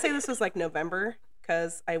 I want to say this was like November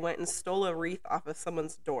because I went and stole a wreath off of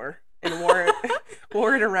someone's door and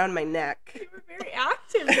wore it around my neck. You were very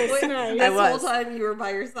active this night. This whole time you were by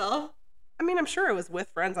yourself? I mean, I'm sure I was with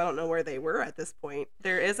friends. I don't know where they were at this point.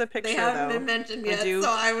 There is a picture, They haven't though. been mentioned yet, so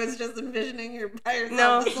I was just envisioning you're by yourself.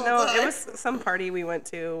 No, this whole time. it was some party we went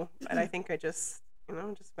to, and I think I just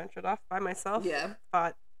ventured off by myself. Yeah.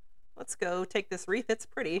 Thought, let's go take this wreath. It's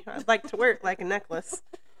pretty. I'd like to wear it like a necklace.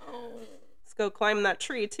 Oh. Let's go climb that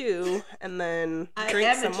tree too, and then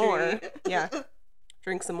drink some more. Yeah,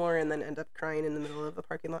 drink some more, and then end up crying in the middle of the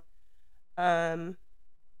parking lot.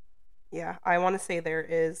 Yeah, I want to say there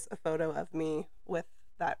is a photo of me with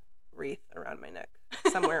that wreath around my neck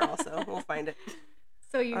somewhere. Also, we'll find it.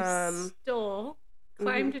 So you stole,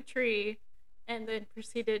 climbed a tree, and then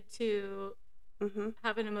proceeded to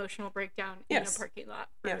have an emotional breakdown in a parking lot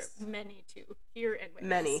for many to hear and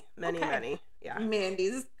witness. Many. Yeah.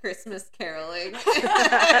 Mandy's Christmas caroling.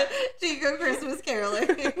 Chico Christmas caroling.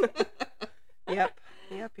 Yep.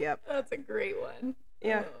 That's a great one.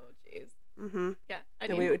 Yeah. Oh, jeez. Mm-hmm. Yeah.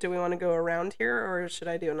 Do we want to go around here, or should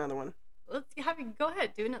I do another one? Let's have you go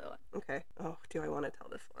ahead. Do another one. Okay. Oh, do I want to tell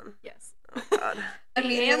this one? Yes. Oh God.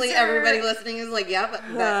 Immediately, everybody listening is like, "Yeah, but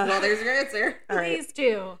well, there's your answer." Please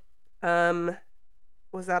do.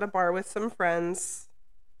 Was at a bar with some friends.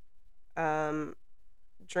 Drank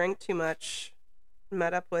too much.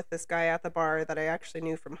 Met up with this guy at the bar that I actually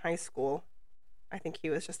knew from high school. I think he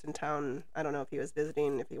was just in town. I don't know if he was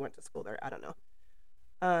visiting, if he went to school there. I don't know.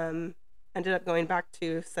 Ended up going back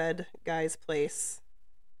to said guy's place.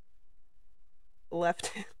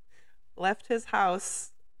 Left his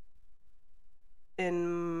house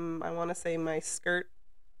in, I want to say, my skirt,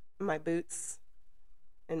 my boots,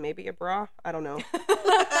 and maybe a bra. I don't know.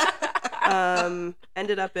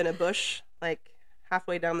 Ended up in a bush, like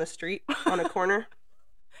halfway down the street on a corner.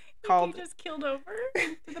 You just killed over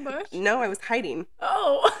to the bush? No, I was hiding.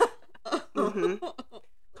 Oh.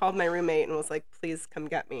 Called my roommate and was like, please come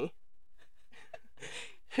get me.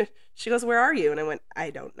 She goes, where are you? And I went,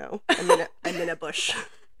 I don't know. I'm in a bush.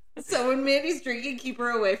 So when Mandy's drinking, keep her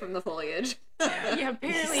away from the foliage. Yeah,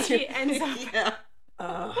 apparently she ends up.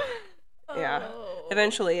 Yeah. Yeah.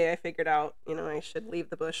 Eventually, I figured out, I should leave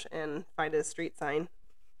the bush and find a street sign.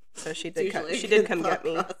 So she did. She did come get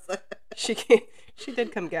me. She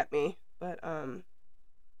did come get me. But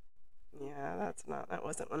yeah, that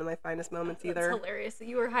wasn't one of my finest moments either. That's hilarious. So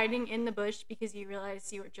you were hiding in the bush because you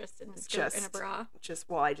realized you were just in a skirt and a bra.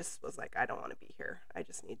 I just was like, I don't want to be here. I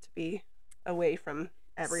just need to be away from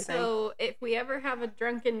everything. So if we ever have a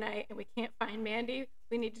drunken night and we can't find Mandy,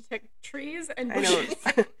 we need to take trees and I bushes.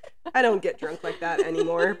 I don't get drunk like that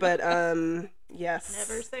anymore, but yes.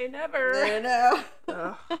 Never say never. I know.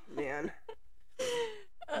 Oh man.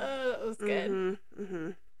 That was good. Mm-hmm, mm-hmm.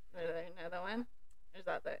 Is there another one? Or is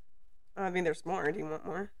that it? I mean, there's more. Do you want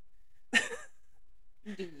more? Do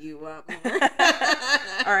you want more?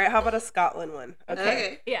 All right. How about a Scotland one?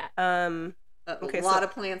 Okay. Yeah. Okay, a lot so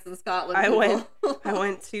of plants in Scotland. I people.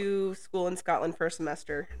 went to school in Scotland for a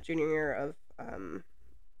semester, junior year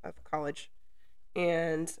of college,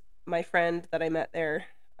 and my friend that I met there,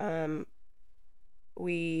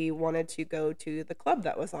 we wanted to go to the club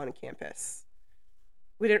that was on campus.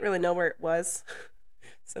 We didn't really know where it was,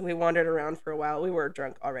 so we wandered around for a while. We were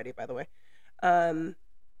drunk already, by the way. As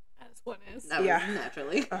one is. That was Yeah.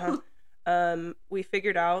 naturally. We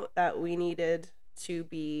figured out that we needed to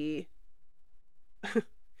be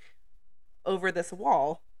over this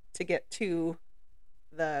wall to get to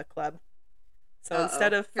the club. So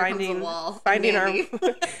instead of Here comes the finding wall. finding our Mandy.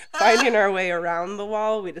 finding our way around the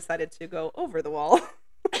wall, we decided to go over the wall.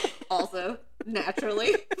 Also,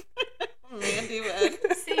 naturally. Mandy would.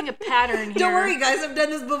 Seeing a pattern here. Don't worry, guys. I've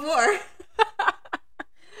done this before.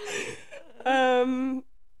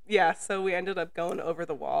 Yeah, so we ended up going over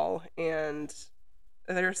the wall, and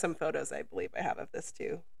there are some photos I believe I have of this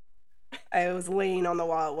too. I was laying on the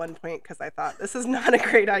wall at one point because I thought this is not a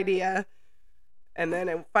great idea. And then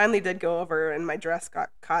I finally did go over, and my dress got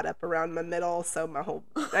caught up around my middle, so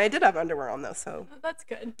I did have underwear on though, so That's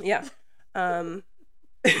good. yeah. But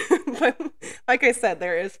like I said,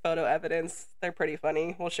 there is photo evidence. They're pretty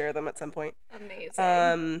funny. We'll share them at some point.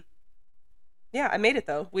 Amazing. Yeah, I made it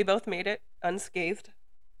though. We both made it unscathed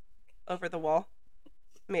over the wall.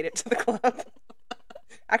 Made it to the club.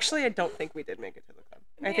 Actually, I don't think we did make it to the club.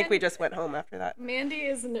 I think we just went home after that. Mandy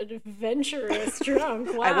is an adventurous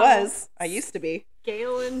drunk. Wow. I was. I used to be.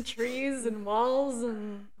 Scaling trees and walls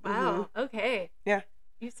and wow. Okay. Yeah.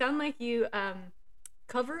 You sound like you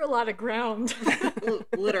cover a lot of ground.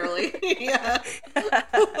 Literally. Yeah.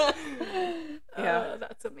 Yeah.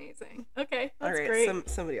 That's amazing. Okay. All That's right. great.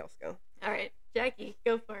 Somebody else go. All right. Jackie,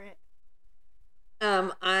 go for it.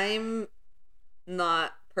 I'm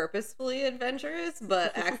not purposefully adventurous,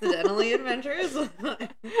 but accidentally adventurous with my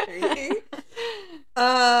drinking.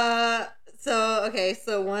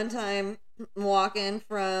 So one time walking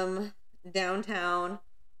from downtown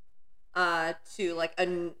to like a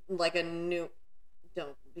new,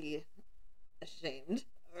 don't be ashamed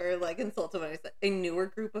or like insulted when I said a newer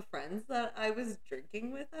group of friends that I was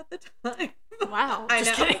drinking with at the time. Wow. I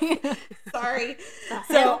just know. kidding. Sorry. The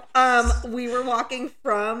So, hell? we were walking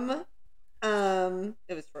from, it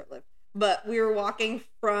was short-lived, but we were walking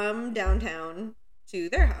from downtown to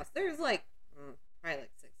their house. There's like, probably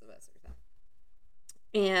like 6 of us or something.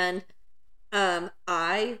 And,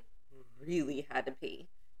 I really had to pee.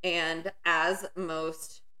 And as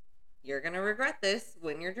most, you're gonna regret this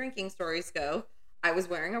when your drinking stories go, I was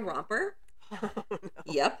wearing a romper. Oh, no.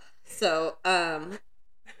 Yep. So,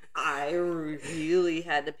 I really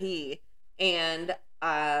had to pee. And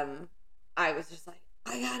I was just like,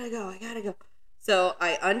 I gotta go. So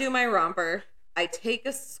I undo my romper. I take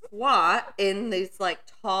a squat in this like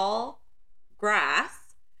tall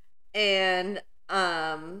grass. And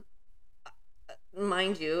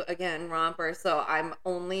mind you, again, romper. So I'm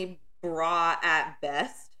only bra at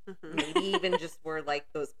best. Maybe even just wear like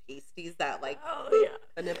those pasties that like Oh, yeah.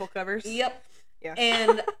 The nipple covers. Yep. Yeah.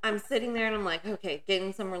 And I'm sitting there and I'm like, okay,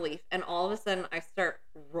 getting some relief. And all of a sudden I start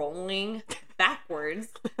rolling backwards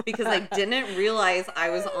because I didn't realize I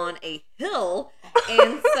was on a hill.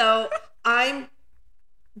 And so I'm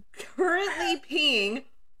currently peeing,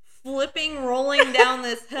 flipping, rolling down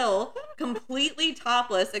this hill, completely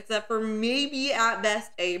topless, except for maybe at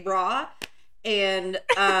best a bra. And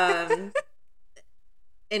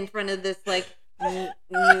in front of this like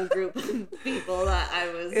new group of people that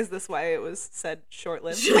I was. Is this why it was said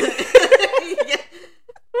short-lived? Yeah,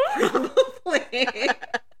 probably.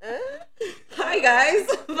 Hi guys,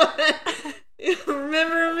 but you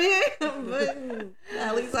remember me? But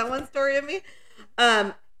at least that one story of me.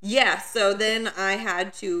 Yeah. So then I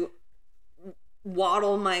had to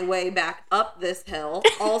waddle my way back up this hill.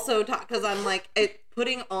 Also, because I'm like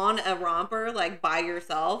putting on a romper like by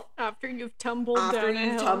yourself After you've tumbled after down a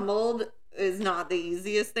you've hill. tumbled is not the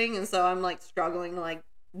easiest thing, and so I'm like struggling like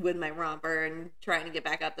with my romper and trying to get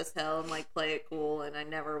back up this hill and like play it cool, and I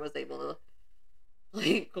never was able to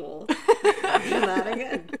play it cool after that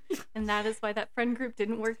again. And that is why that friend group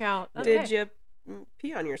didn't work out. Did you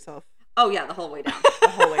pee on yourself Oh yeah, the whole way down. the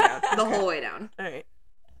whole way down? The whole way down. All right.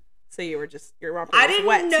 So you were just your romper I was didn't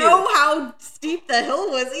wet know too. how steep the hill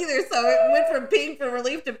was either, so it went from peeing for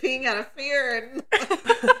relief to peeing out of fear. And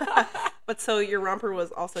But so your romper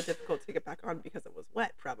was also difficult to get back on because it was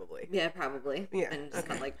wet, probably. yeah, probably. Yeah, And it just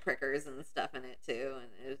okay. had like prickers and stuff in it too, and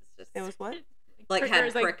it was just It was what? like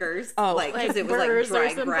prickers, had like- prickers, Oh. like because like it was like burrs or dry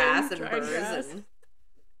something, grass and dry burrs grass. and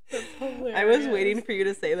I was waiting for you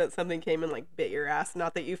to say that something came and like bit your ass,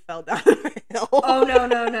 not that you fell down a hill. oh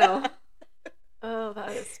no. Oh,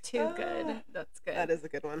 that is too good. That's good. That is a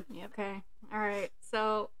good one. Yeah, okay. All right.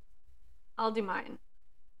 So I'll do mine.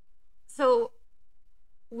 So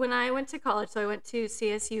when I went to college, so I went to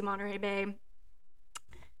CSU Monterey Bay.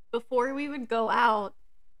 Before we would go out,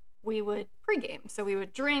 we would pregame. So we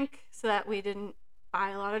would drink so that we didn't buy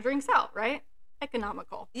a lot of drinks out, right?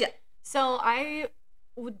 Economical. Yeah. So I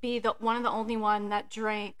would be one of the only one that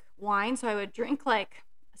drank wine. So I would drink like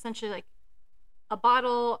essentially like a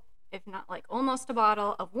bottle, if not like almost a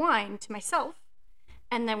bottle of wine to myself.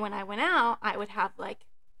 And then when I went out, I would have like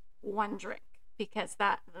one drink because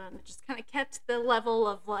that just kind of kept the level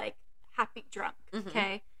of like happy drunk. Mhm.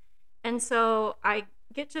 Okay. And so I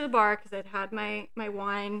get to the bar because I'd had my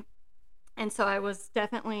wine. And so I was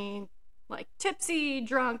definitely like tipsy,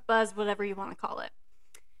 drunk, buzzed, whatever you want to call it.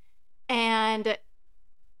 And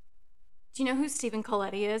do you know who Stephen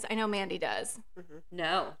Colletti is? I know Mandy does.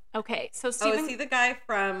 No. Okay, so Oh, Stephen. is he the guy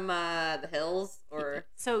from the hills or?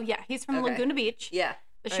 So yeah, he's from Okay. Laguna Beach. Yeah.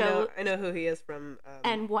 The show I know who he is from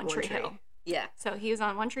and One Tree Hill. Yeah. So he was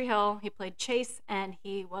on One Tree Hill. He played Chase, and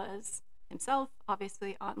he was himself,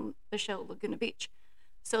 obviously, on the show Laguna Beach.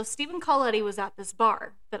 So Stephen Colletti was at this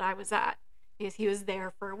bar that I was at because he was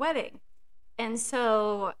there for a wedding. And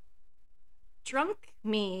so drunk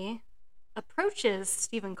me approaches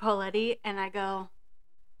Stephen Colletti, and I go,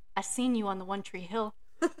 I seen you on the One Tree Hill.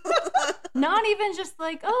 Not even just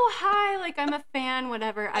like, oh, hi, like I'm a fan,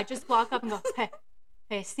 whatever. I just walk up and go, hey,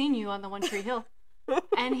 I seen you on the One Tree Hill.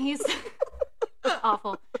 And he's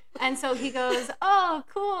awful. And so he goes, oh,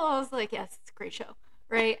 cool. I was like, yes, it's a great show.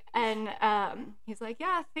 Right. And he's like,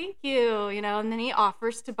 yeah, thank you. You know, and then he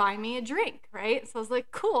offers to buy me a drink. Right. So I was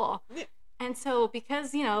like, cool. Yeah. And so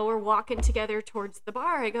because, you know, we're walking together towards the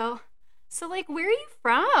bar, I go, so like, where are you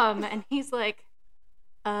from? And he's like,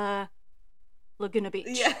 Laguna Beach.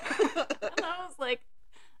 Yeah. And I was like,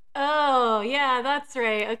 oh, yeah, that's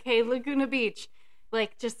right. Okay, Laguna Beach.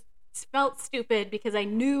 Like, just felt stupid because I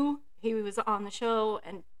knew he was on the show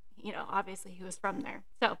and, you know, obviously he was from there.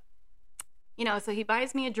 So, you know, so he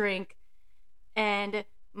buys me a drink, and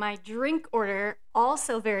my drink order,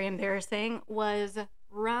 also very embarrassing, was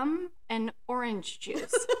rum and orange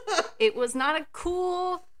juice. It was not a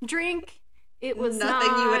cool drink. It was Nothing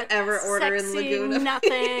you would not ever order in sexy, Laguna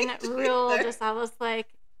Nothing Beach real. either. Just I was like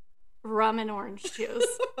rum and orange juice.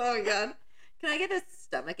 Oh my god. Can I get a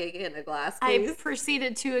stomach ache in a glass, I please?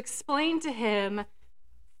 proceeded to explain to him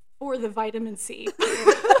for the vitamin C.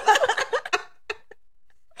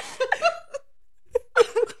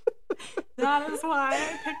 That is why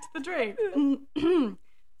I picked the drink.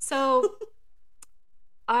 So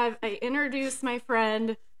I introduced my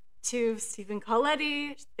friend to Stephen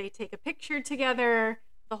Colletti. They take a picture together,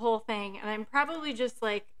 the whole thing. And I'm probably just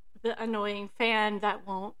like the annoying fan that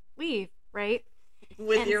won't leave, right?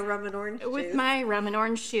 With and- your rum and orange With juice. my rum and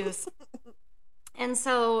orange juice. And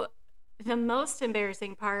so the most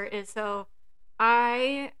embarrassing part is, so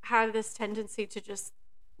I had this tendency to just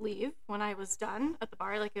leave when I was done at the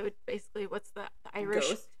bar. Like, it would basically, what's the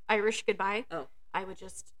Ghost? Irish goodbye. Oh. I would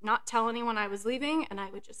just not tell anyone I was leaving, and I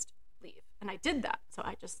would just leave. And I did that. So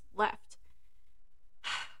I just left.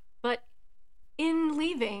 But in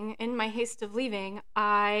leaving, in my haste of leaving,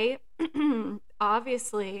 I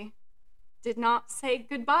obviously did not say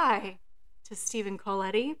goodbye to Stephen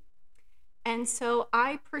Colletti. And so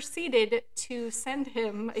I proceeded to send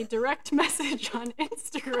him a direct message on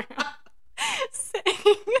Instagram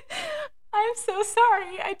saying, I'm so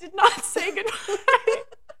sorry, I did not say goodbye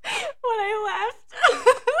when I left.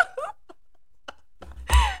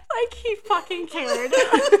 Like, he fucking cared.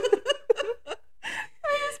 I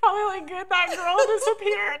was probably like, good, that girl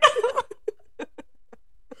disappeared.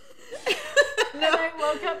 And I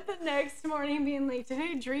woke up the next morning being like, did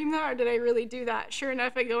I dream that or did I really do that? Sure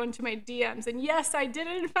enough, I go into my DMs, and yes, I did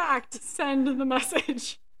in fact send the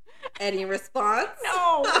message. Any response?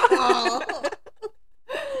 No. Oh.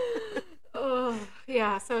 Oh,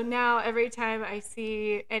 Yeah, so now every time I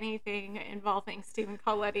see anything involving Stephen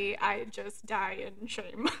Colletti, I just die in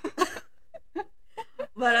shame.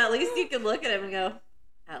 But at least you can look at him and go,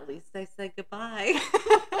 at least I said goodbye.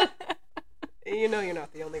 You know you're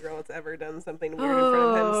not the only girl that's ever done something weird in front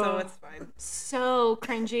of him, so it's fine. So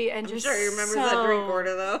cringy and I'm just sure he remembers that drink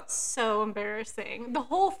order, though. so embarrassing. The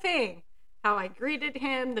whole thing. How I greeted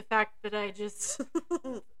him, the fact that I just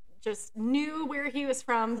knew where he was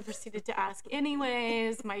from, proceeded to ask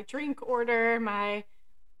anyways, my drink order, my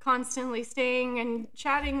constantly staying and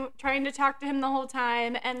chatting, trying to talk to him the whole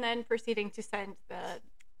time, and then proceeding to send the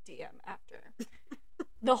DM after.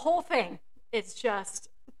 The whole thing is just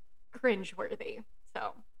cringeworthy.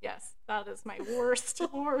 So, yes, that is my worst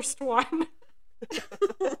one.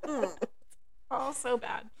 Oh, so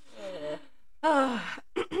bad.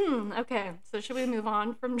 Okay, so should we move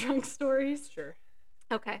on from drunk stories? Sure.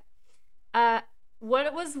 Okay.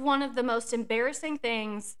 What was one of the most embarrassing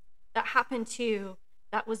things that happened to you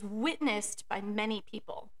that was witnessed by many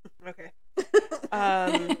people? Okay.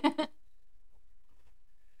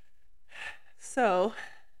 So,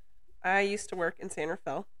 I used to work in San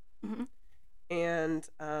Rafael, Mhm. and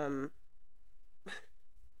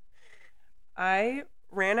I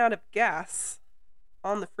ran out of gas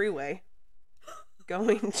on the freeway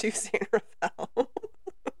going to San Rafael.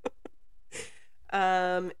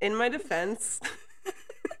 In my defense,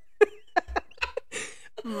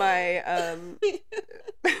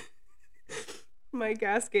 my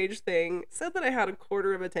gas gauge thing said that I had a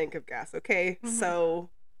quarter of a tank of gas. Okay, so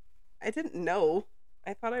I didn't know.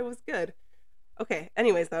 I thought I was good. Okay,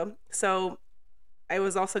 anyways, though, so I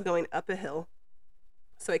was also going up a hill,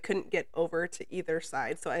 so I couldn't get over to either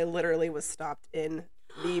side. So I literally was stopped in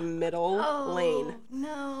the middle lane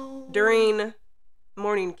No. during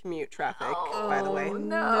morning commute traffic, by the way. Oh,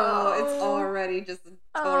 no, it's already just a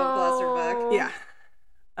total clusterfuck. Yeah.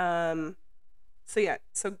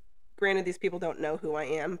 So granted, these people don't know who I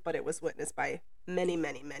am, but it was witnessed by many,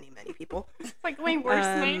 many, many, many people. It's like my worst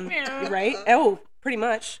nightmare. Right? Oh, pretty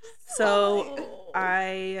much. So Oh.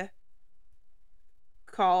 I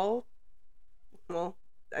call,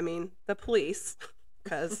 the police,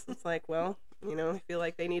 because it's like, well, I feel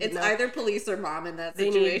like they need It's to know. either police or mom in that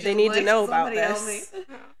They situation. need to Like, know about somebody help this.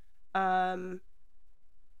 me.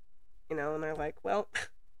 And they're like, well,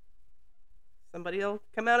 somebody will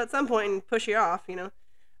come out at some point and push you off,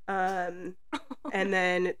 And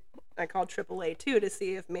then I called AAA too to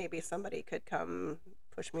see if maybe somebody could come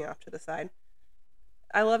push me off to the side.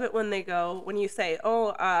 I love it when you say,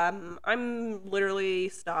 I'm literally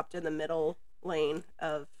stopped in the middle lane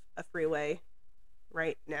of a freeway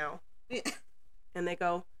right now. Yeah. And they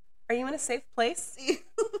go, are you in a safe place?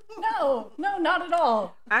 No, not at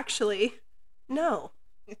all. Actually, no.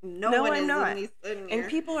 No one I'm is not. in these in here. And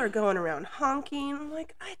people are going around honking. I'm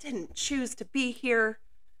like, I didn't choose to be here.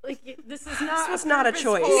 Like, this is This was not a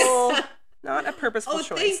choice. purposeful- Not a purposeful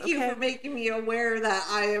choice. Thank you okay? for making me aware that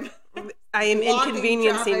I am. I am blocking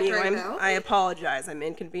inconveniencing traffic you. right now. I apologize. I'm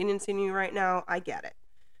inconveniencing you right now. I get it.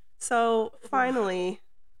 So finally,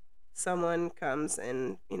 someone comes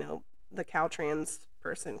and, the Caltrans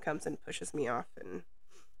person comes and pushes me off and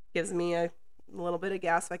gives me a little bit of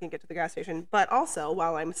gas so I can get to the gas station. But also,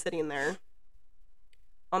 while I'm sitting there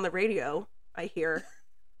on the radio, I hear,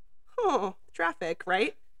 traffic,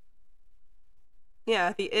 right?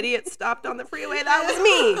 Yeah, the idiot stopped on the freeway. That was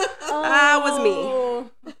me. That was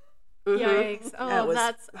me. Mhm. Yikes. Oh, That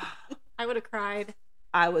was- I would have cried.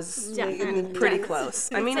 I was Definitely. pretty Yes. close.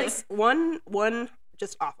 I mean, it's one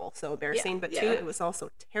just awful, so embarrassing, but two, Yeah. it was also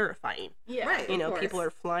terrifying. Yeah. Right. You know, Of course. people are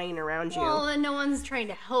flying around you. Well, and no one's trying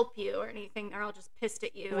to help you or anything. They're all just pissed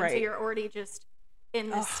at you. And so Right. you're already just in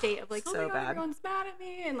this state of like, oh so my God, bad. everyone's mad at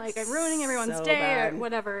me. And like, I'm ruining everyone's So day bad. or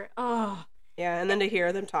whatever. Oh, Yeah, and then to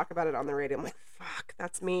hear them talk about it on the radio, I'm like, fuck,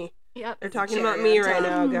 that's me. yep. They're talking cherry about on me top. right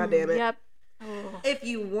now. God damn it. Yep. Oh. If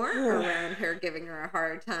you weren't around her giving her a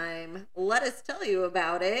hard time, let us tell you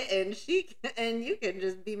about it, and you can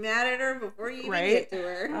just be mad at her before you even Right? get to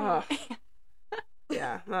her. Oh.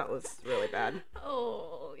 Yeah, that was really bad.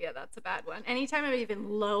 Oh, yeah, that's a bad one. Anytime I'm even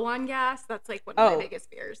low on gas, that's like one of Oh. my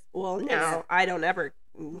biggest fears. Well, now I don't ever.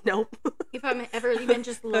 Nope. If I'm ever even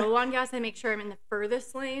just low on gas, I make sure I'm in the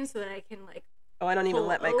furthest lane so that I can like Oh, I don't even pull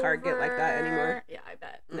let my car get like that anymore. over. Yeah, I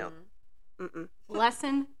bet. No. Mm-mm.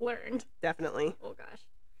 Lesson learned. Definitely. Oh gosh.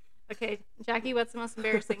 Okay, Jackie, what's the most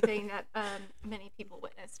embarrassing thing that many people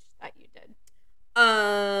witnessed that you did?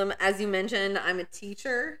 As you mentioned, I'm a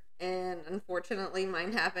teacher, and unfortunately,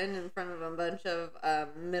 mine happened in front of a bunch of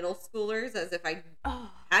middle schoolers. As if I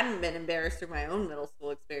Oh, hadn't been embarrassed through my own middle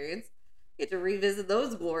school experience, get to revisit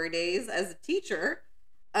those glory days as a teacher.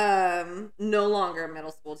 No longer a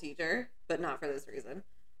middle school teacher, but not for this reason.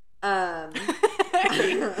 Others.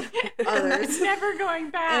 Never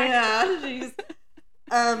going back. Yeah, jeez.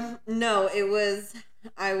 No,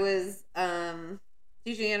 I was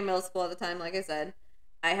teaching at a middle school at the time, like I said.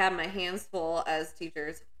 I had my hands full, as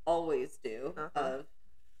teachers always do, of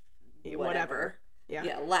whatever.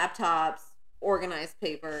 Yeah. Laptops, organized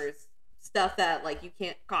papers, stuff that, like, you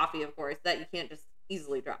can't, coffee, of course, that you can't just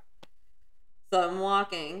easily drop. So I'm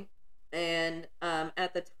walking, and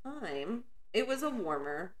at the time, it was a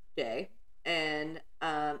warmer day, and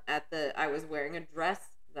I was wearing a dress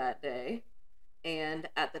that day, and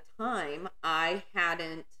at the time, I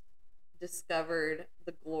hadn't discovered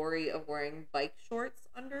the glory of wearing bike shorts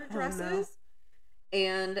under dresses.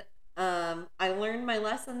 And I learned my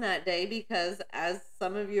lesson that day because, as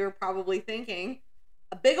some of you are probably thinking,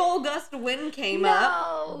 a big old gust of wind came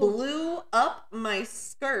up, blew up my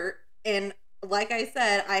skirt, and like I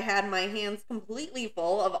said, I had my hands completely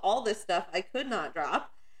full of all this stuff I could not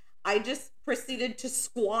drop. I just proceeded to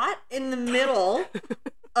squat in the middle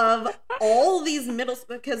of all these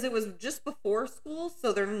because it was just before school,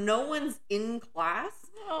 so no one's in class.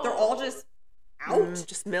 They're all just out,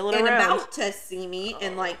 just milling and around, about to see me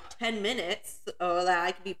in like 10 minutes so that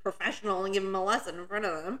I could be professional and give them a lesson in front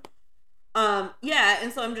of them.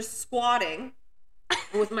 And so I'm just squatting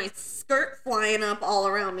with my skirt flying up all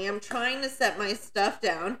around me. I'm trying to set my stuff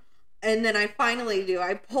down, and then I finally do.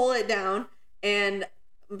 I pull it down, and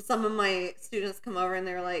some of my students come over and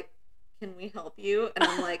they're like, "Can we help you?" And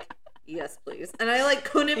I'm like, "Yes, please." And I like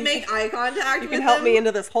couldn't make eye contact with them. You can help me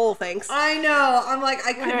into this hole, thanks. I know. I'm like,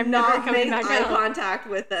 I could not make eye out. contact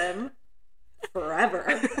with them forever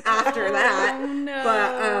after that. Oh, no.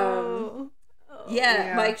 But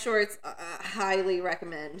yeah, bike shorts, highly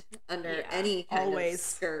recommend under any kind of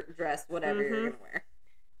skirt, dress, whatever you're gonna wear.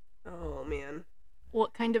 Oh man.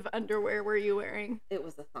 What kind of underwear were you wearing? It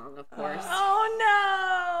was a thong, of course.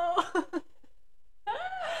 Oh no.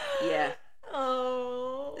 Yeah.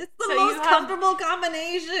 Oh. It's the most comfortable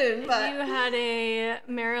combination. But you had a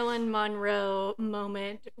Marilyn Monroe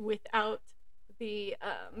moment without the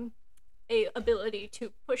ability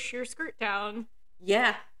to push your skirt down.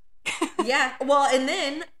 Yeah. Yeah. Well, and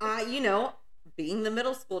then being the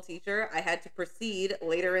middle school teacher, I had to proceed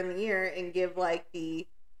later in the year and give like the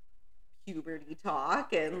puberty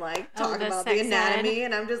talk and like talk about the anatomy,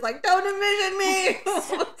 and I'm just like, don't envision me.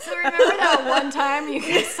 So remember that one time you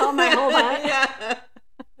guys saw my whole butt? Yeah.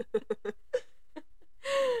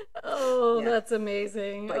 Oh, that's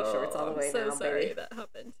amazing. Bike shorts all the way I'm so now, sorry baby. that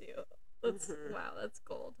happened to you. That's wow, that's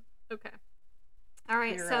gold. Okay. All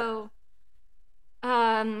right, so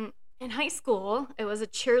in high school, I was a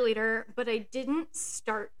cheerleader, but I didn't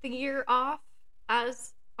start the year off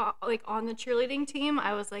as like on the cheerleading team.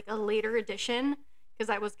 I was like a later addition because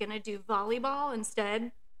I was gonna do volleyball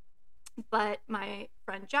instead. But my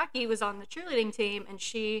friend Jackie was on the cheerleading team, and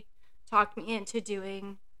she talked me into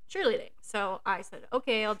doing cheerleading. So I said,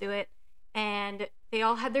 okay, I'll do it. And they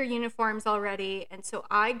all had their uniforms already, and so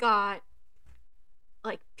I got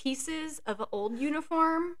like pieces of an old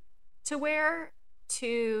uniform to wear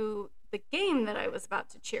to the game that I was about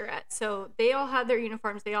to cheer at. So they all had their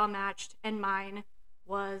uniforms, they all matched, and mine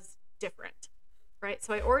was different, right?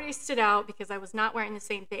 So I already stood out because I was not wearing the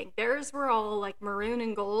same thing. Theirs were all like maroon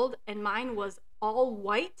and gold, and mine was all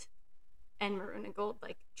white and maroon and gold,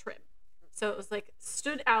 like trim. So it was like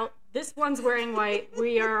stood out. This one's wearing white,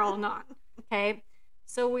 we are all not. Okay.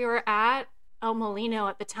 So we were at El Molino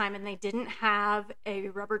at the time, and they didn't have a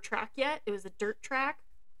rubber track yet. It was a dirt track.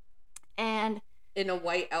 And in a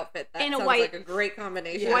white outfit. That in a sounds white, like a great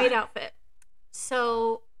combination. White outfit.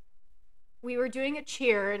 So we were doing a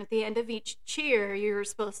cheer, and at the end of each cheer, you were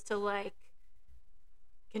supposed to like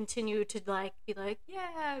continue to like be like,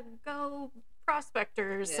 yeah, go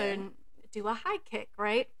prospectors, and do a high kick,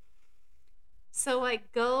 right? So I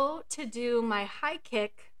go to do my high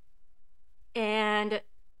kick, and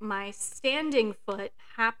my standing foot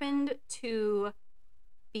happened to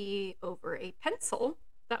be over a pencil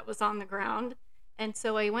that was on the ground. And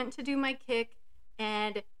so I went to do my kick,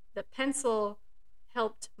 and the pencil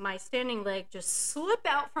helped my standing leg just slip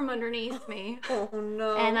out from underneath me. Oh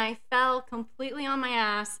no. And I fell completely on my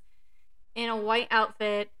ass in a white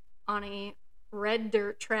outfit on a red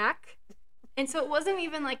dirt track. And so it wasn't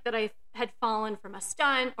even like that I had fallen from a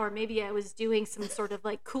stunt, or maybe I was doing some sort of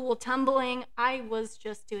like cool tumbling. I was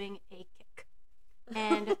just doing a kick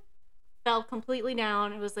and fell completely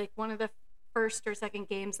down. It was like one of the first or second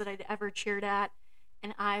games that I'd ever cheered at,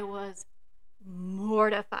 and I was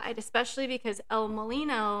mortified, especially because El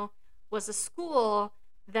Molino was a school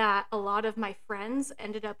that a lot of my friends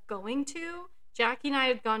ended up going to Jackie and I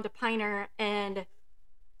had gone to Piner, and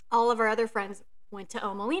all of our other friends went to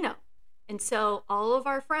El Molino. And so all of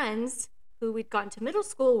our friends who we'd gone to middle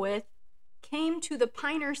school with came to the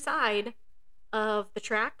Piner side of the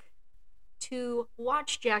track to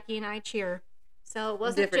watch Jackie and I cheer. So it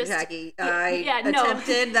wasn't different just Jackie. yeah, no.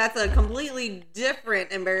 Attempted. That's a completely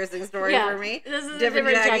different embarrassing story for me. This is a different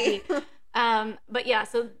Jackie. But yeah,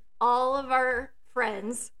 so all of our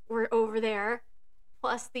friends were over there,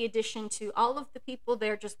 plus the addition to all of the people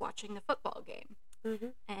there just watching the football game. Mm-hmm.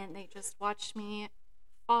 And they just watched me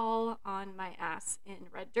fall on my ass in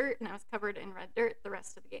red dirt, and I was covered in red dirt the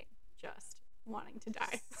rest of the game, just wanting to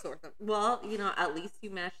die. Sort of. Well, at least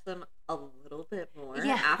you matched them a little bit more.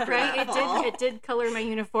 Yeah, after right. That fall. It did color my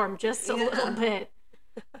uniform just a little bit.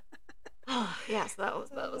 Oh, yes, that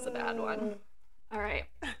was a bad one. All right.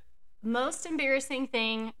 Most embarrassing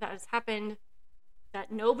thing that has happened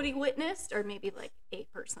that nobody witnessed, or maybe like a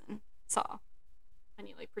person saw, and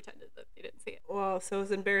you like pretended that they didn't see it. Well, so it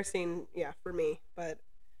was embarrassing, yeah, for me. But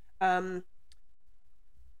I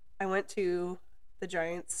went to the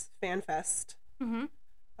Giants Fan Fest, Mm-hmm.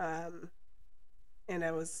 and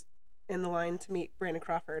I was in the line to meet Brandon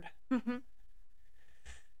Crawford. Mm-hmm.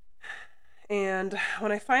 And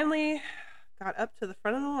when I finally got up to the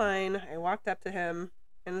front of the line, I walked up to him,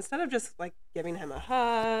 and instead of just like giving him a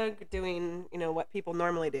hug, doing what people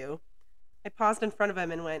normally do, I paused in front of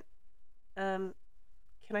him and went, "Can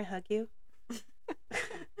I hug you?"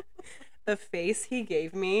 The face he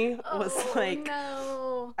gave me was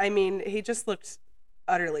no. I mean, he just looked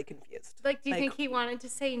utterly confused. Like, do you think he wanted to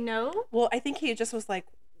say no? Well, I think he just was like,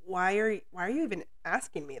 "Why are you even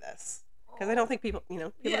asking me this?" Because I don't think people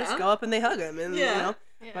just go up and they hug him, and Yeah.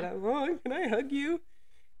 But I was, "Oh, can I hug you?"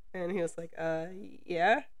 And he was like,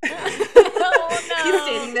 yeah." Oh no. He's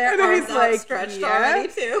standing there, And arms he's like, outstretched yeah. already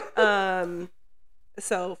too.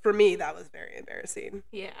 So for me, that was very embarrassing.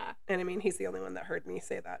 Yeah. And I mean, he's the only one that heard me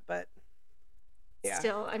say that, but yeah.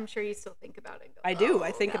 Still, I'm sure you still think about it. And go, I do. I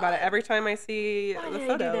 "Oh, think about it God. every time I see Why the did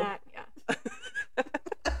photo. I do that? Yeah.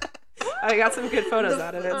 I got some good photos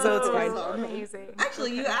out of it, so it's Oh, fine. amazing.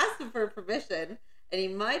 Actually, you Okay. asked him for permission, and he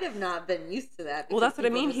might have not been used to that. Well, because that's what I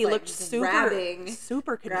people mean. just, He like, looked super grabbing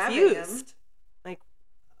him. confused. Like,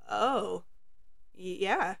 oh,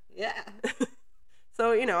 yeah. Yeah.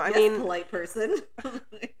 So I Yes, mean, polite person. well,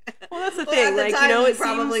 that's the Well, thing. at the Like, time, he it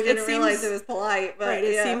probably seems, didn't it realize seems, it was polite, but right.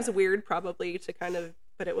 It yeah. seems weird, probably, to kind of,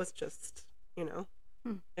 but it was just,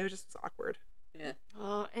 Hmm. it was just awkward. Yeah.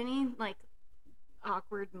 Oh, any like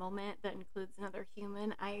awkward moment that includes another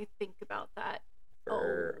human, I think about that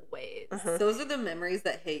For always. Uh-huh. Those are the memories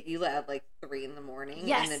that hit you at like 3 a.m.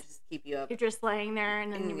 Yes. and then just keep you up. You're just laying there,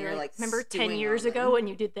 and then And you're you're, like, like, remember 10 stewing years on ago them. when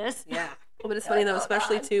you did this? Yeah. Well, but it's funny though, Oh,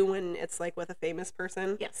 especially God. too when it's like with a famous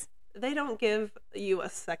person. Yes. They don't give you a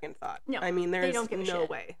second thought. No, I mean, they there's don't give a no shit.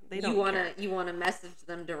 way. They don't. You wanna message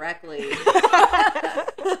them directly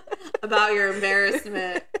about your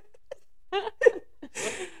embarrassment.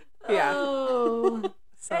 Yeah. Oh.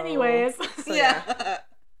 So, Anyways, so, yeah.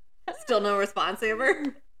 Still no response,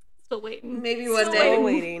 Amber. still waiting. Maybe one Still day. Still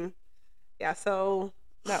waiting. Yeah. So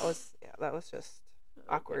that was just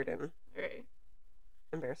awkward and All right.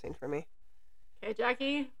 embarrassing for me. Okay,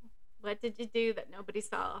 Jackie, what did you do that nobody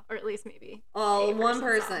saw, or at least maybe? Well, a one saw?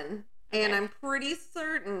 person. And Okay. I'm pretty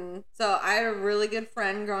certain. So I had a really good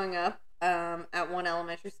friend growing up. At one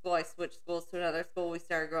elementary school, I switched schools to another school. We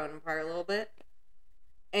started growing apart a little bit.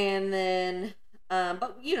 And then,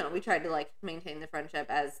 but we tried to like maintain the friendship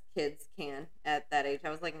as kids can at that age. I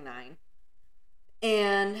was like 9.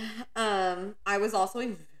 And I was also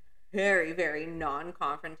a very, very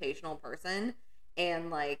non-confrontational person. And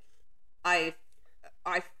like, I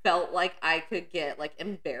felt like I could get like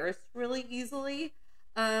embarrassed really easily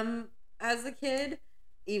as a kid,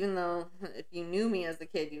 even though if you knew me as a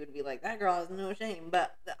kid you would be like, that girl has no shame,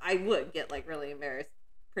 but I would get like really embarrassed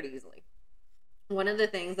pretty easily. One of the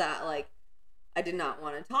things that like I did not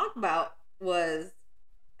want to talk about was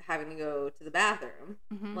having to go to the bathroom,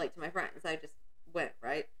 Mhm. like to my friends. I just went,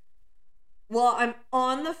 right? Well, I'm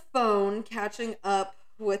on the phone catching up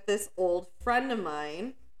with this old friend of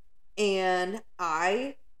mine, and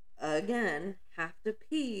I, again, have to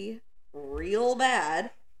pee real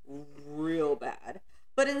bad.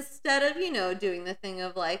 But instead of, doing the thing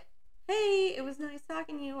of like, hey, it was nice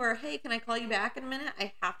talking to you, or hey, can I call you back in a minute?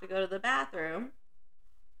 I have to go to the bathroom.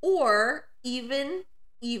 Or even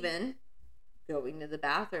going to the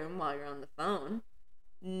bathroom while you're on the phone.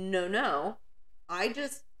 No. I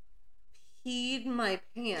just peed my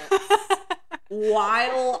pants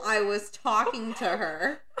while I was talking to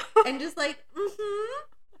her, and just like,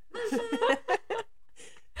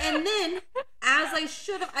 and then as I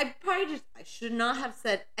should have, I should not have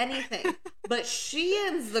said anything. But she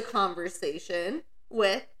ends the conversation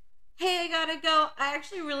with, hey, I gotta go. I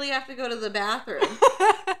actually really have to go to the bathroom.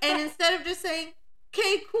 And instead of just saying,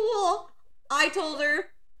 okay, cool, I told her,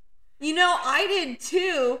 I did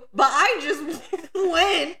too, but I just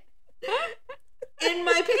went in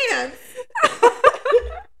my pants.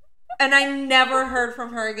 And I never heard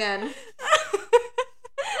from her again.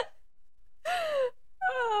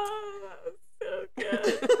 Oh, that was so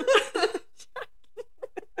good.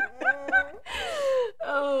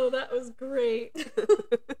 Oh, that was great.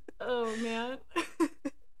 Oh, man.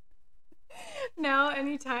 Now,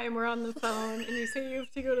 anytime we're on the phone and you say you have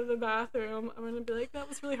to go to the bathroom, I'm going to be like, that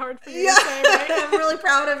was really hard for you to say, right? I'm really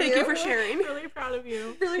proud of Thank you for sharing. Really proud of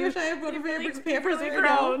you. Really wish I had one of your papers really right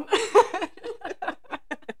now. grown.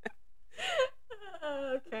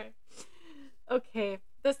 Okay.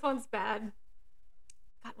 This one's bad.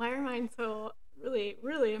 God, why are mine so really,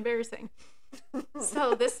 really embarrassing?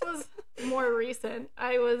 So this was more recent.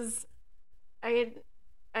 I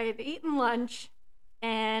had eaten lunch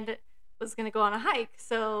and was gonna go on a hike.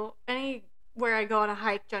 So anywhere I go on a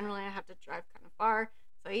hike, generally I have to drive kind of far.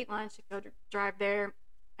 So I eat lunch, I go to drive there,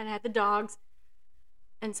 and I had the dogs.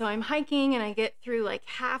 And so I'm hiking and I get through like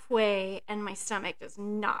halfway and my stomach does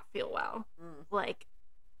not feel well. Like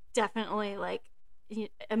definitely like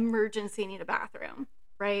emergency need a bathroom,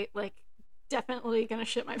 right? Like definitely gonna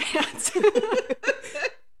shit my pants.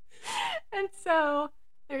 And so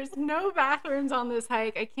there's no bathrooms on this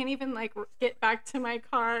hike. I can't even like get back to my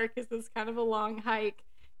car because it's kind of a long hike.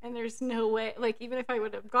 And there's no way, like even if I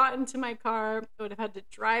would have gotten to my car, I would have had to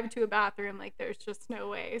drive to a bathroom. Like there's just no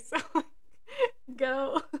way. So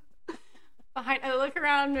go behind, I look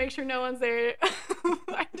around, make sure no one's there,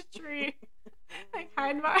 behind a tree, like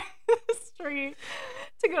hide behind this tree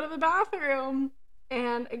to go to the bathroom.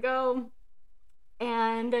 And I go,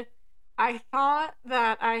 and I thought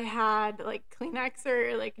that I had like Kleenex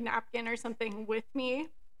or like napkin or something with me.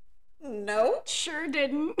 No. Sure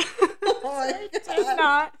didn't. Oh my Did God.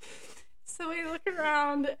 not. So I look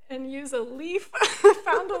around and use a leaf.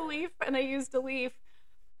 Found a leaf and I used a leaf.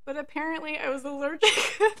 But apparently I was allergic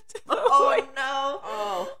to the leaf. No.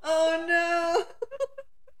 Oh no.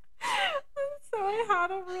 And so I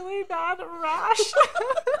had a really bad rash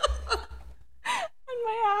on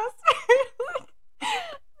my ass for like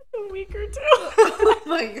a week or two. Oh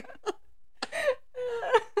my God.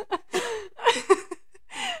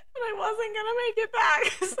 And I wasn't gonna make it back,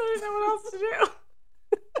 so I didn't know what else to do.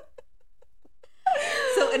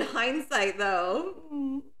 So in hindsight,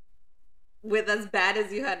 though, with as bad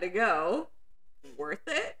as you had to go, worth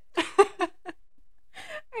it?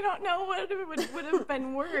 I don't know what it would have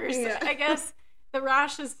been worse. Yeah. I guess the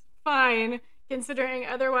rash is fine, considering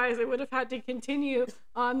otherwise I would have had to continue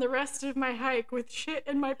on the rest of my hike with shit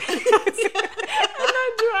in my pants and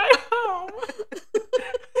then drive home.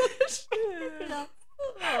 Yeah.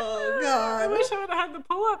 Oh, I God. wish I would have had the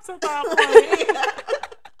pull-ups at that point.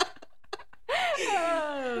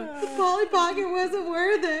 The Polly Pocket wasn't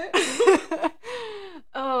worth it.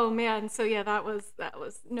 Oh man, so yeah, that was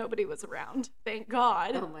nobody was around. Thank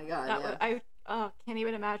God. Oh my God. That Yeah. was, I can't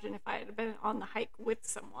even imagine if I had been on the hike with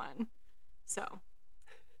someone. So,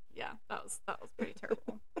 yeah, that was pretty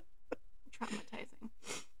terrible. Traumatizing.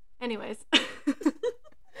 Anyways.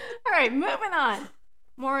 All right, moving on.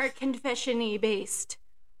 More confession-y based.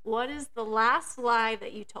 What is the last lie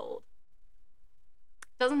that you told?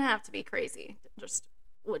 Doesn't have to be crazy. Just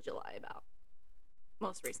what'd you lie about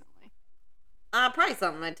most recently? Probably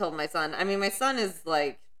something I told my son. I mean, my son is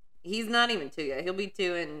like, he's not even 2 yet. He'll be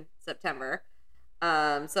 2 in September.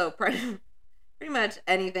 So pretty much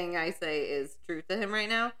anything I say is true to him right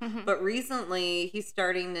now. Mm-hmm. But recently, he's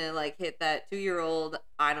starting to like hit that 2-year-old,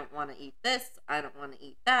 I don't want to eat this, I don't want to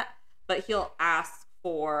eat that. But he'll ask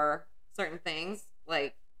for certain things,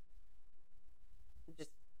 like just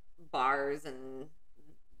bars and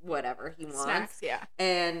whatever he wants. Snacks, yeah.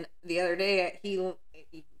 And the other day,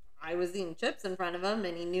 I was eating chips in front of him,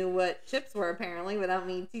 and he knew what chips were, apparently, without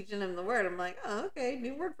me teaching him the word. I'm like, oh, okay,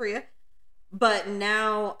 new word for you. But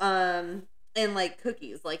now, and like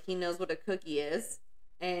cookies, like he knows what a cookie is,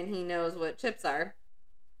 and he knows what chips are.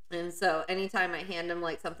 And so anytime I hand him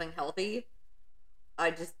like something healthy, I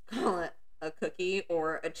just call it a cookie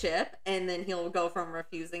or a chip, and then he'll go from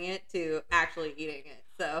refusing it to actually eating it.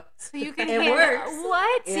 So you can it hand works.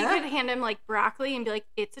 What? So Yeah. you could hand him like broccoli and be like,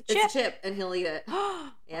 "It's a chip." It's a chip, and he'll eat it.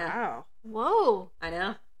 Yeah, Wow. Whoa, I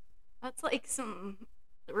know. that's like some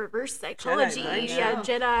reverse psychology. mind Yeah,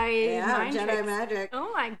 trick. Jedi. Yeah, mind Jedi tricks. magic.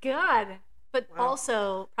 Oh my God! But Wow.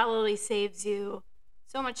 also probably saves you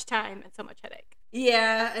so much time and so much headache.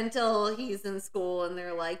 Yeah, until he's in school and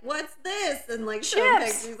they're like, "What's this?" And like, show Chips.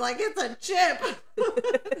 pictures. He's like, "It's a chip."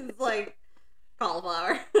 It's like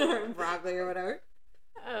cauliflower or broccoli or whatever.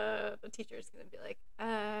 The teacher's gonna be like,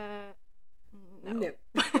 no. No.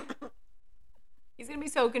 He's gonna be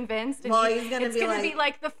so convinced. And Well, he's gonna it's be gonna like, be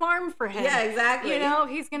like the farm for him. yeah, exactly. You know,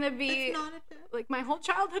 he's gonna be It's not a chip. like, my whole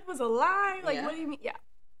childhood was a lie. Like, Yeah. what do you mean? Yeah.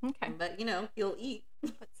 Okay. But you know, he'll eat.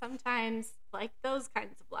 But sometimes, like those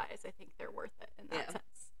kinds of lies, I think they're worth it in that Yeah.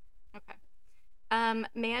 sense. Okay.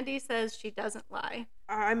 Mandy says she doesn't lie.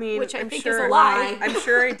 I mean, Which I I'm think sure, is a lie. I'm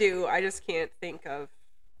sure I do. I just can't think of.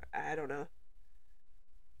 I don't know.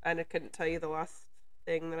 I couldn't tell you the last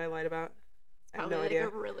thing that I lied about. I have Probably no like idea. a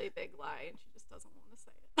really big lie, and she just doesn't want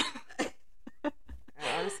to say it.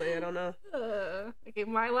 Honestly, I don't know. Okay,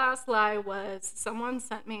 my last lie was someone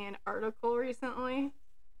sent me an article recently.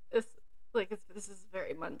 This is a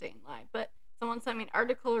very mundane lie, but someone sent me an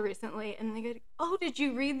article recently, and they go, "Oh, did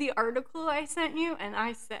you read the article I sent you?" And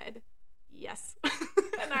I said, "Yes."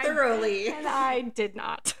 Thoroughly. And I did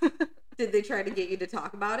not. Did they try to get you to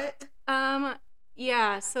talk about it?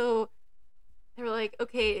 Yeah. So they were like,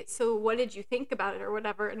 "Okay, so what did you think about it, or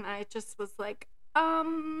whatever?" And I just was like,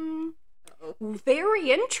 Uh-oh.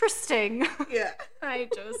 very interesting." Yeah. I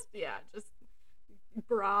just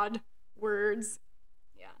broad words.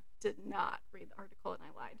 Yeah, did not read the article and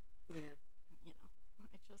I lied. Yeah. You know,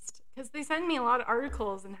 I just, because they send me a lot of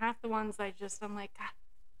articles and half the ones I'm like, God,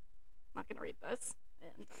 I'm not going to read this.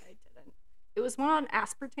 And I didn't. It was one on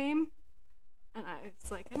aspartame. And I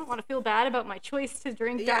was like, I don't want to feel bad about my choice to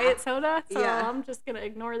drink Yeah. diet soda. So Yeah. I'm just going to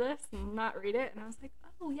ignore this and not read it. And I was like,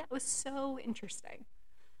 oh, yeah, it was so interesting.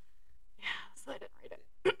 Yeah, so I didn't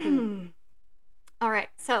read it. All right,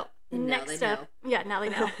 so And now next they up. Yeah, now they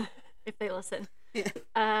know if they listen.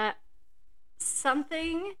 Yeah.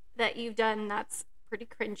 Something that you've done that's pretty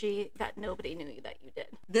cringy that nobody knew that you did.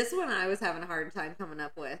 This one I was having a hard time coming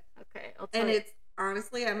up with. Okay, I'll tell And you. it's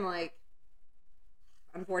honestly, I'm like,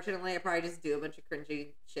 unfortunately, I probably just do a bunch of cringy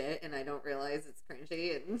shit and I don't realize it's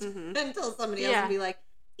cringy and Mhm. until somebody else Yeah. will be like,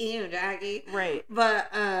 ew, Jackie. Right.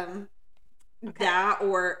 But Okay. that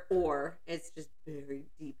or it's just very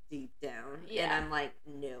deep down. Yeah. And I'm like,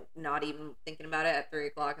 no, not even thinking about it at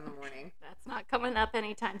 3:00 in the morning. That's not coming up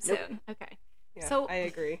anytime Nope. soon. Okay. Yeah, So- I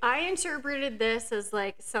agree. I interpreted this as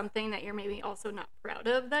like something that you're maybe also not proud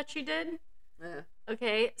of that you did.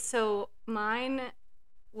 Okay, so mine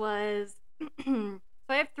was so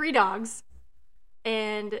I have 3 dogs,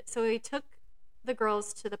 and so we took the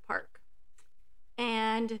girls to the park,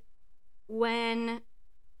 and when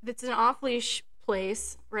it's an off-leash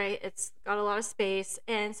place, right, it's got a lot of space,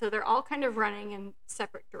 and so they're all kind of running in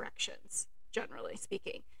separate directions, generally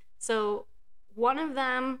speaking. So one of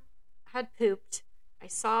them had pooped. I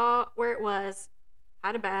saw where it was,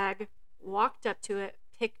 had a bag, walked up to it,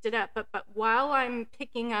 picked it up, but while I'm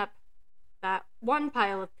picking up that one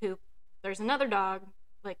pile of poop, there's another dog,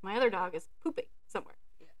 like my other dog is pooping somewhere,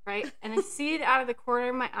 right? And I see it out of the corner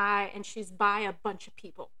of my eye, and she's by a bunch of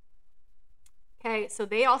people. Okay, so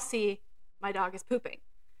they all see my dog is pooping.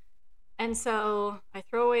 And so I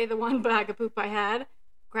throw away the one bag of poop I had,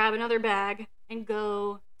 grab another bag, and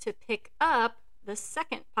go to pick up the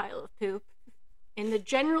second pile of poop in the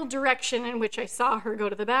general direction in which I saw her go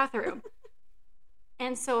to the bathroom.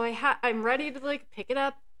 And so I'm ready to like pick it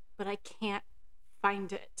up, but I can't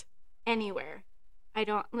find it anywhere. I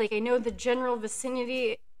know the general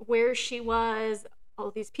vicinity where she was. All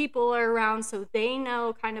these people are around, so they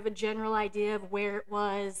know kind of a general idea of where it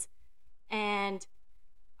was. And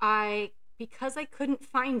because I couldn't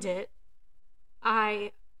find it,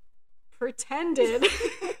 I pretended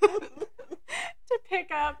to pick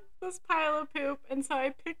up this pile of poop, and so I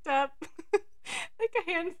picked up like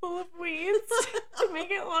a handful of weeds to make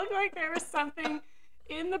it look like there was something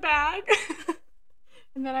in the bag.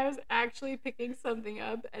 And then I was actually picking something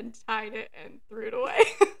up and tied it and threw it away.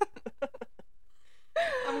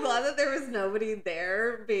 I'm glad that there was nobody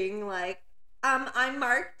there being like, I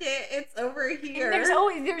marked it, it's over here.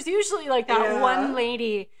 And there's usually like that Yeah. one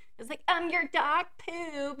lady is like, your dog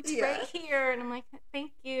pooped Yeah. right here. And I'm like,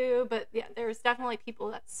 thank you. But yeah, there's definitely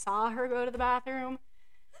people that saw her go to the bathroom.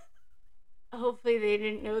 Hopefully they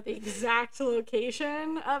didn't know the exact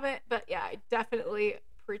location of it. But yeah, I definitely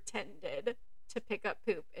pretended to pick up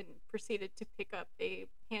poop and proceeded to pick up a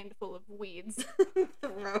handful of weeds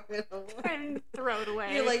Throw it away. and throw it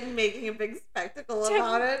away. You're like making a big spectacle Tim,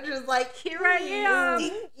 about it, just like, here I am.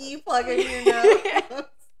 Stinky plugging your nose.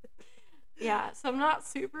 Yeah, so I'm not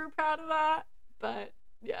super proud of that, but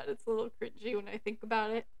yeah, it's a little cringy when I think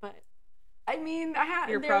about it. But I mean,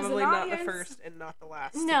 You're there was probably an not the audience. first and not the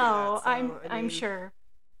last. to do No, that, so, I'm I mean, sure.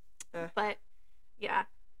 eh. But Yeah.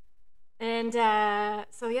 And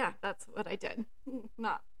so yeah, that's what I did.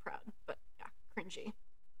 Not proud, but yeah, cringy.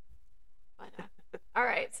 But all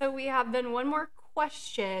right, so we have then one more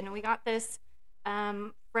question. We got this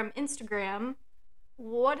from Instagram.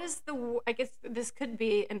 What is I guess this could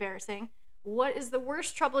be embarrassing. What is the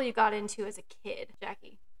worst trouble you got into as a kid?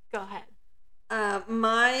 Jackie, go ahead.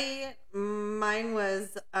 Mine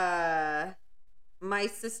was my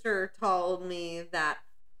sister told me that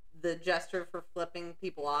the gesture for flipping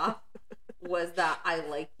people off was that I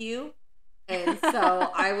like you. And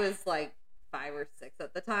so I was like 5 or 6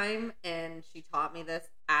 at the time, and she taught me this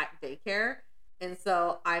at daycare. And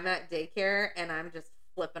so I'm at daycare and I'm just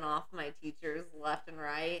flipping off my teachers left and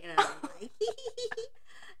right, and I'm like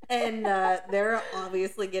and they're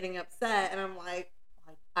obviously getting upset, and I'm like,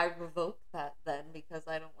 I revoke that then because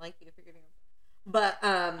I don't like you if you're getting upset.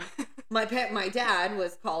 But my dad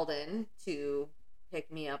was called in to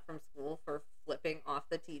pick me up from school for flipping off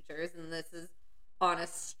the teachers, and this is on a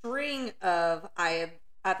string of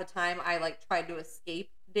at the time I like tried to escape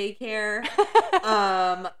daycare.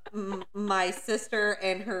 My sister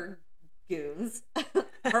and her goons,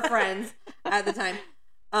 her friends at the time,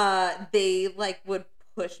 they like would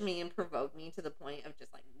push me and provoke me to the point of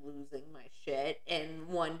just like losing my shit. And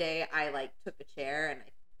one day I like took a chair and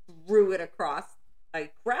I threw it across a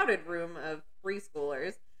crowded room of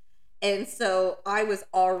preschoolers. And so I was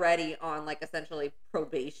already on like essentially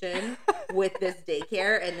probation with this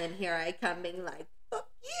daycare, and then here I come being like, "Fuck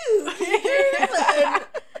you, teachers!"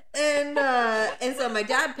 and so my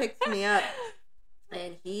dad picks me up,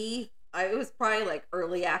 and it was probably like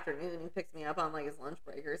early afternoon. He picks me up on like his lunch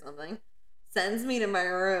break or something, sends me to my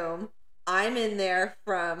room. I'm in there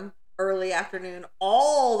from early afternoon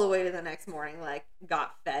all the way to the next morning, like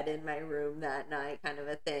got fed in my room that night kind of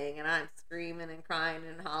a thing, and I'm screaming and crying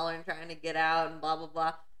and hollering trying to get out and blah blah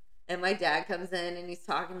blah. And my dad comes in and he's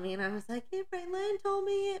talking to me, and I was like, "Hey, Braylon told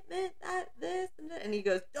me it meant that this and that," and he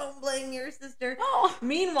goes, "Don't blame your sister." Oh.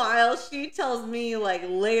 Meanwhile, she tells me like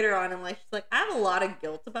later on in life, she's like, "I have a lot of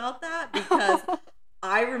guilt about that because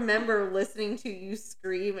I remember listening to you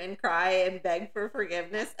scream and cry and beg for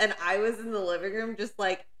forgiveness, and I was in the living room just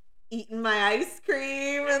like eating my ice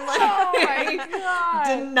cream and like Oh my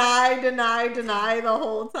God. deny the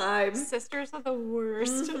whole time." Sisters are the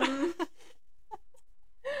worst. Mhm.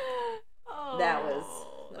 Oh, That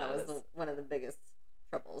was one of the biggest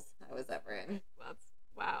troubles I was ever in. That's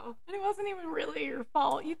wow. And it wasn't even really your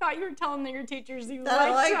fault. You thought you were telling your teachers you I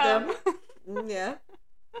liked liked them. Yeah.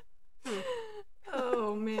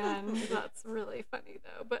 Oh man, that's really funny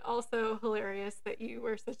though, but also hilarious that you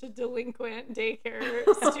were such a delinquent daycare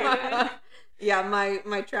student. Yeah,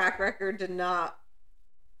 my track record did not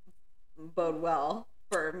bode well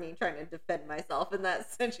for me trying to defend myself in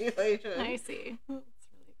that situation. I see. That's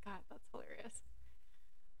really God, that's hilarious.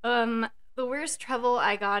 The worst trouble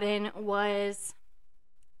I got in was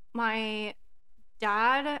my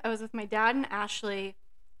dad. I was with my dad and Ashley,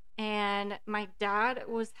 and my dad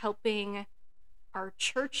was helping our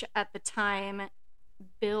church at the time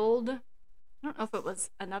build, I don't know if it was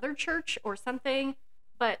another church or something,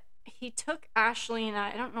 but he took Ashley and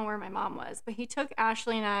I don't know where my mom was, but he took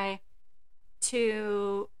Ashley and I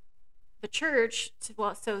to the church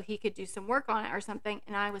so he could do some work on it or something,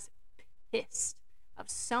 and I was pissed. I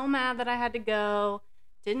was so mad that I had to go,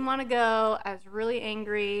 didn't want to go. I was really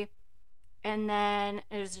angry, and then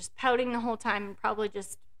it was just pouting the whole time and probably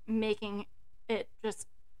just making it just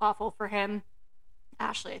awful for him.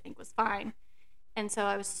 Ashley, I think, was fine. And so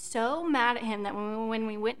I was so mad at him that when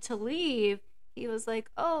we went to leave, he was like,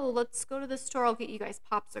 "Oh, let's go to the store. I'll get you guys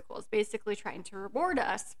popsicles," basically trying to reward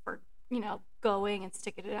us for, going and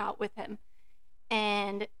sticking it out with him.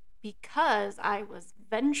 And because I was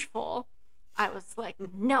vengeful, I was like,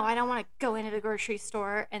 "No, I don't want to go into the grocery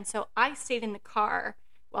store." And so I stayed in the car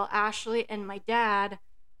while Ashley and my dad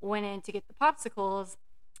went in to get the popsicles.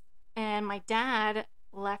 And my dad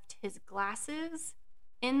left his glasses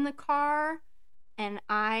in the car, and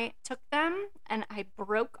I took them and I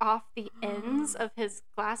broke off the ends of his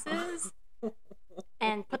glasses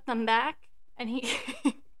and put them back, and he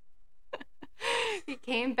he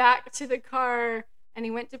came back to the car and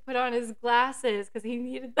he went to put on his glasses because he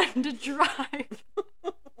needed them to drive.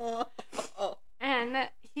 And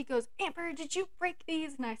he goes, "Amber, did you break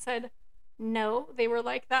these?" And I said, "No, they were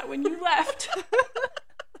like that when you left."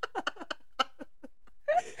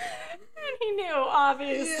 And he knew,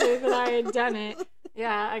 obviously, that I had done it.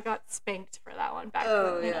 Yeah, I got spanked for that one back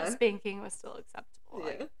when spanking was still acceptable. Yeah.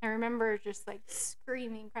 Like, I remember just like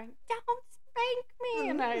screaming, crying, "Don't spank me!"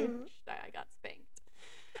 And I got spanked.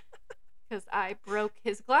 because I broke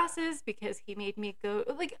his glasses because he made me go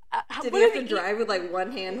like. Did you have to drive with like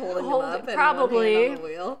one hand holding them up and probably. one hand on the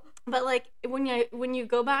wheel? But like when you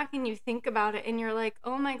go back and you think about it and you're like,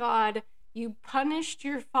 oh my God, you punished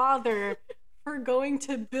your father for going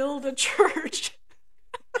to build a church.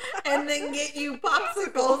 And then get you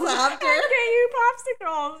popsicles after. And get you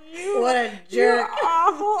popsicles. What a jerk. You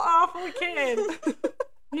awful kid.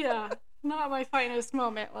 Yeah, not my finest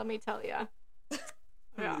moment, let me tell you.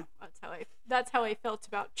 Yeah, that's how I felt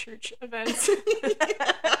about church events.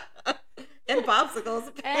 And popsicles.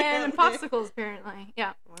 Apparently. And popsicles, apparently.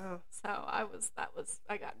 Yeah. Wow. So I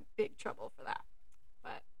got in big trouble for that.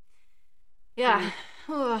 But yeah.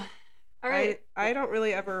 All right. I don't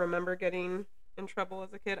really ever remember getting in trouble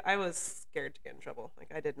as a kid. I was scared to get in trouble.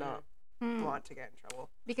 Like, I did not want to get in trouble.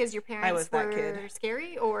 Because your parents was that were kid.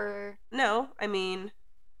 scary, or No, I mean,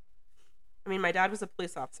 my dad was a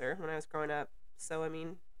police officer when I was growing up. So, I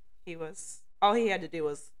mean, all he had to do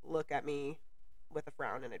was look at me with a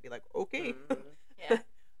frown and I'd be like, okay. yeah.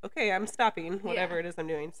 Okay, I'm stopping whatever Yeah. it is I'm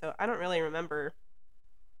doing. So I don't really remember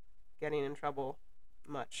getting in trouble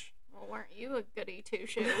much. Well, weren't you a goody two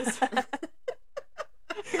shoes?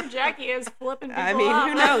 Your Jackie is flipping people I mean, off.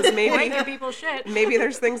 who knows? Maybe Making people shit. maybe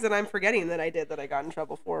there's things that I'm forgetting that I did that I got in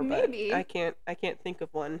trouble for, but Maybe. I can't think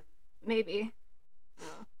of one. Maybe.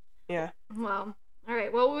 Yeah. Well, all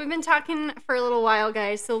right. Well, we've been talking for a little while,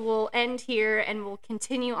 guys, so we'll end here and we'll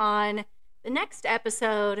continue on the next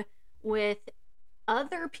episode with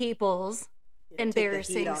other people's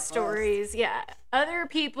embarrassing stories. Yeah. Other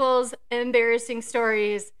people's embarrassing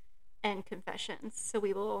stories and confessions. So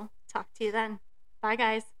we will talk to you then. Bye,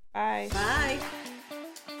 guys. Bye. Bye.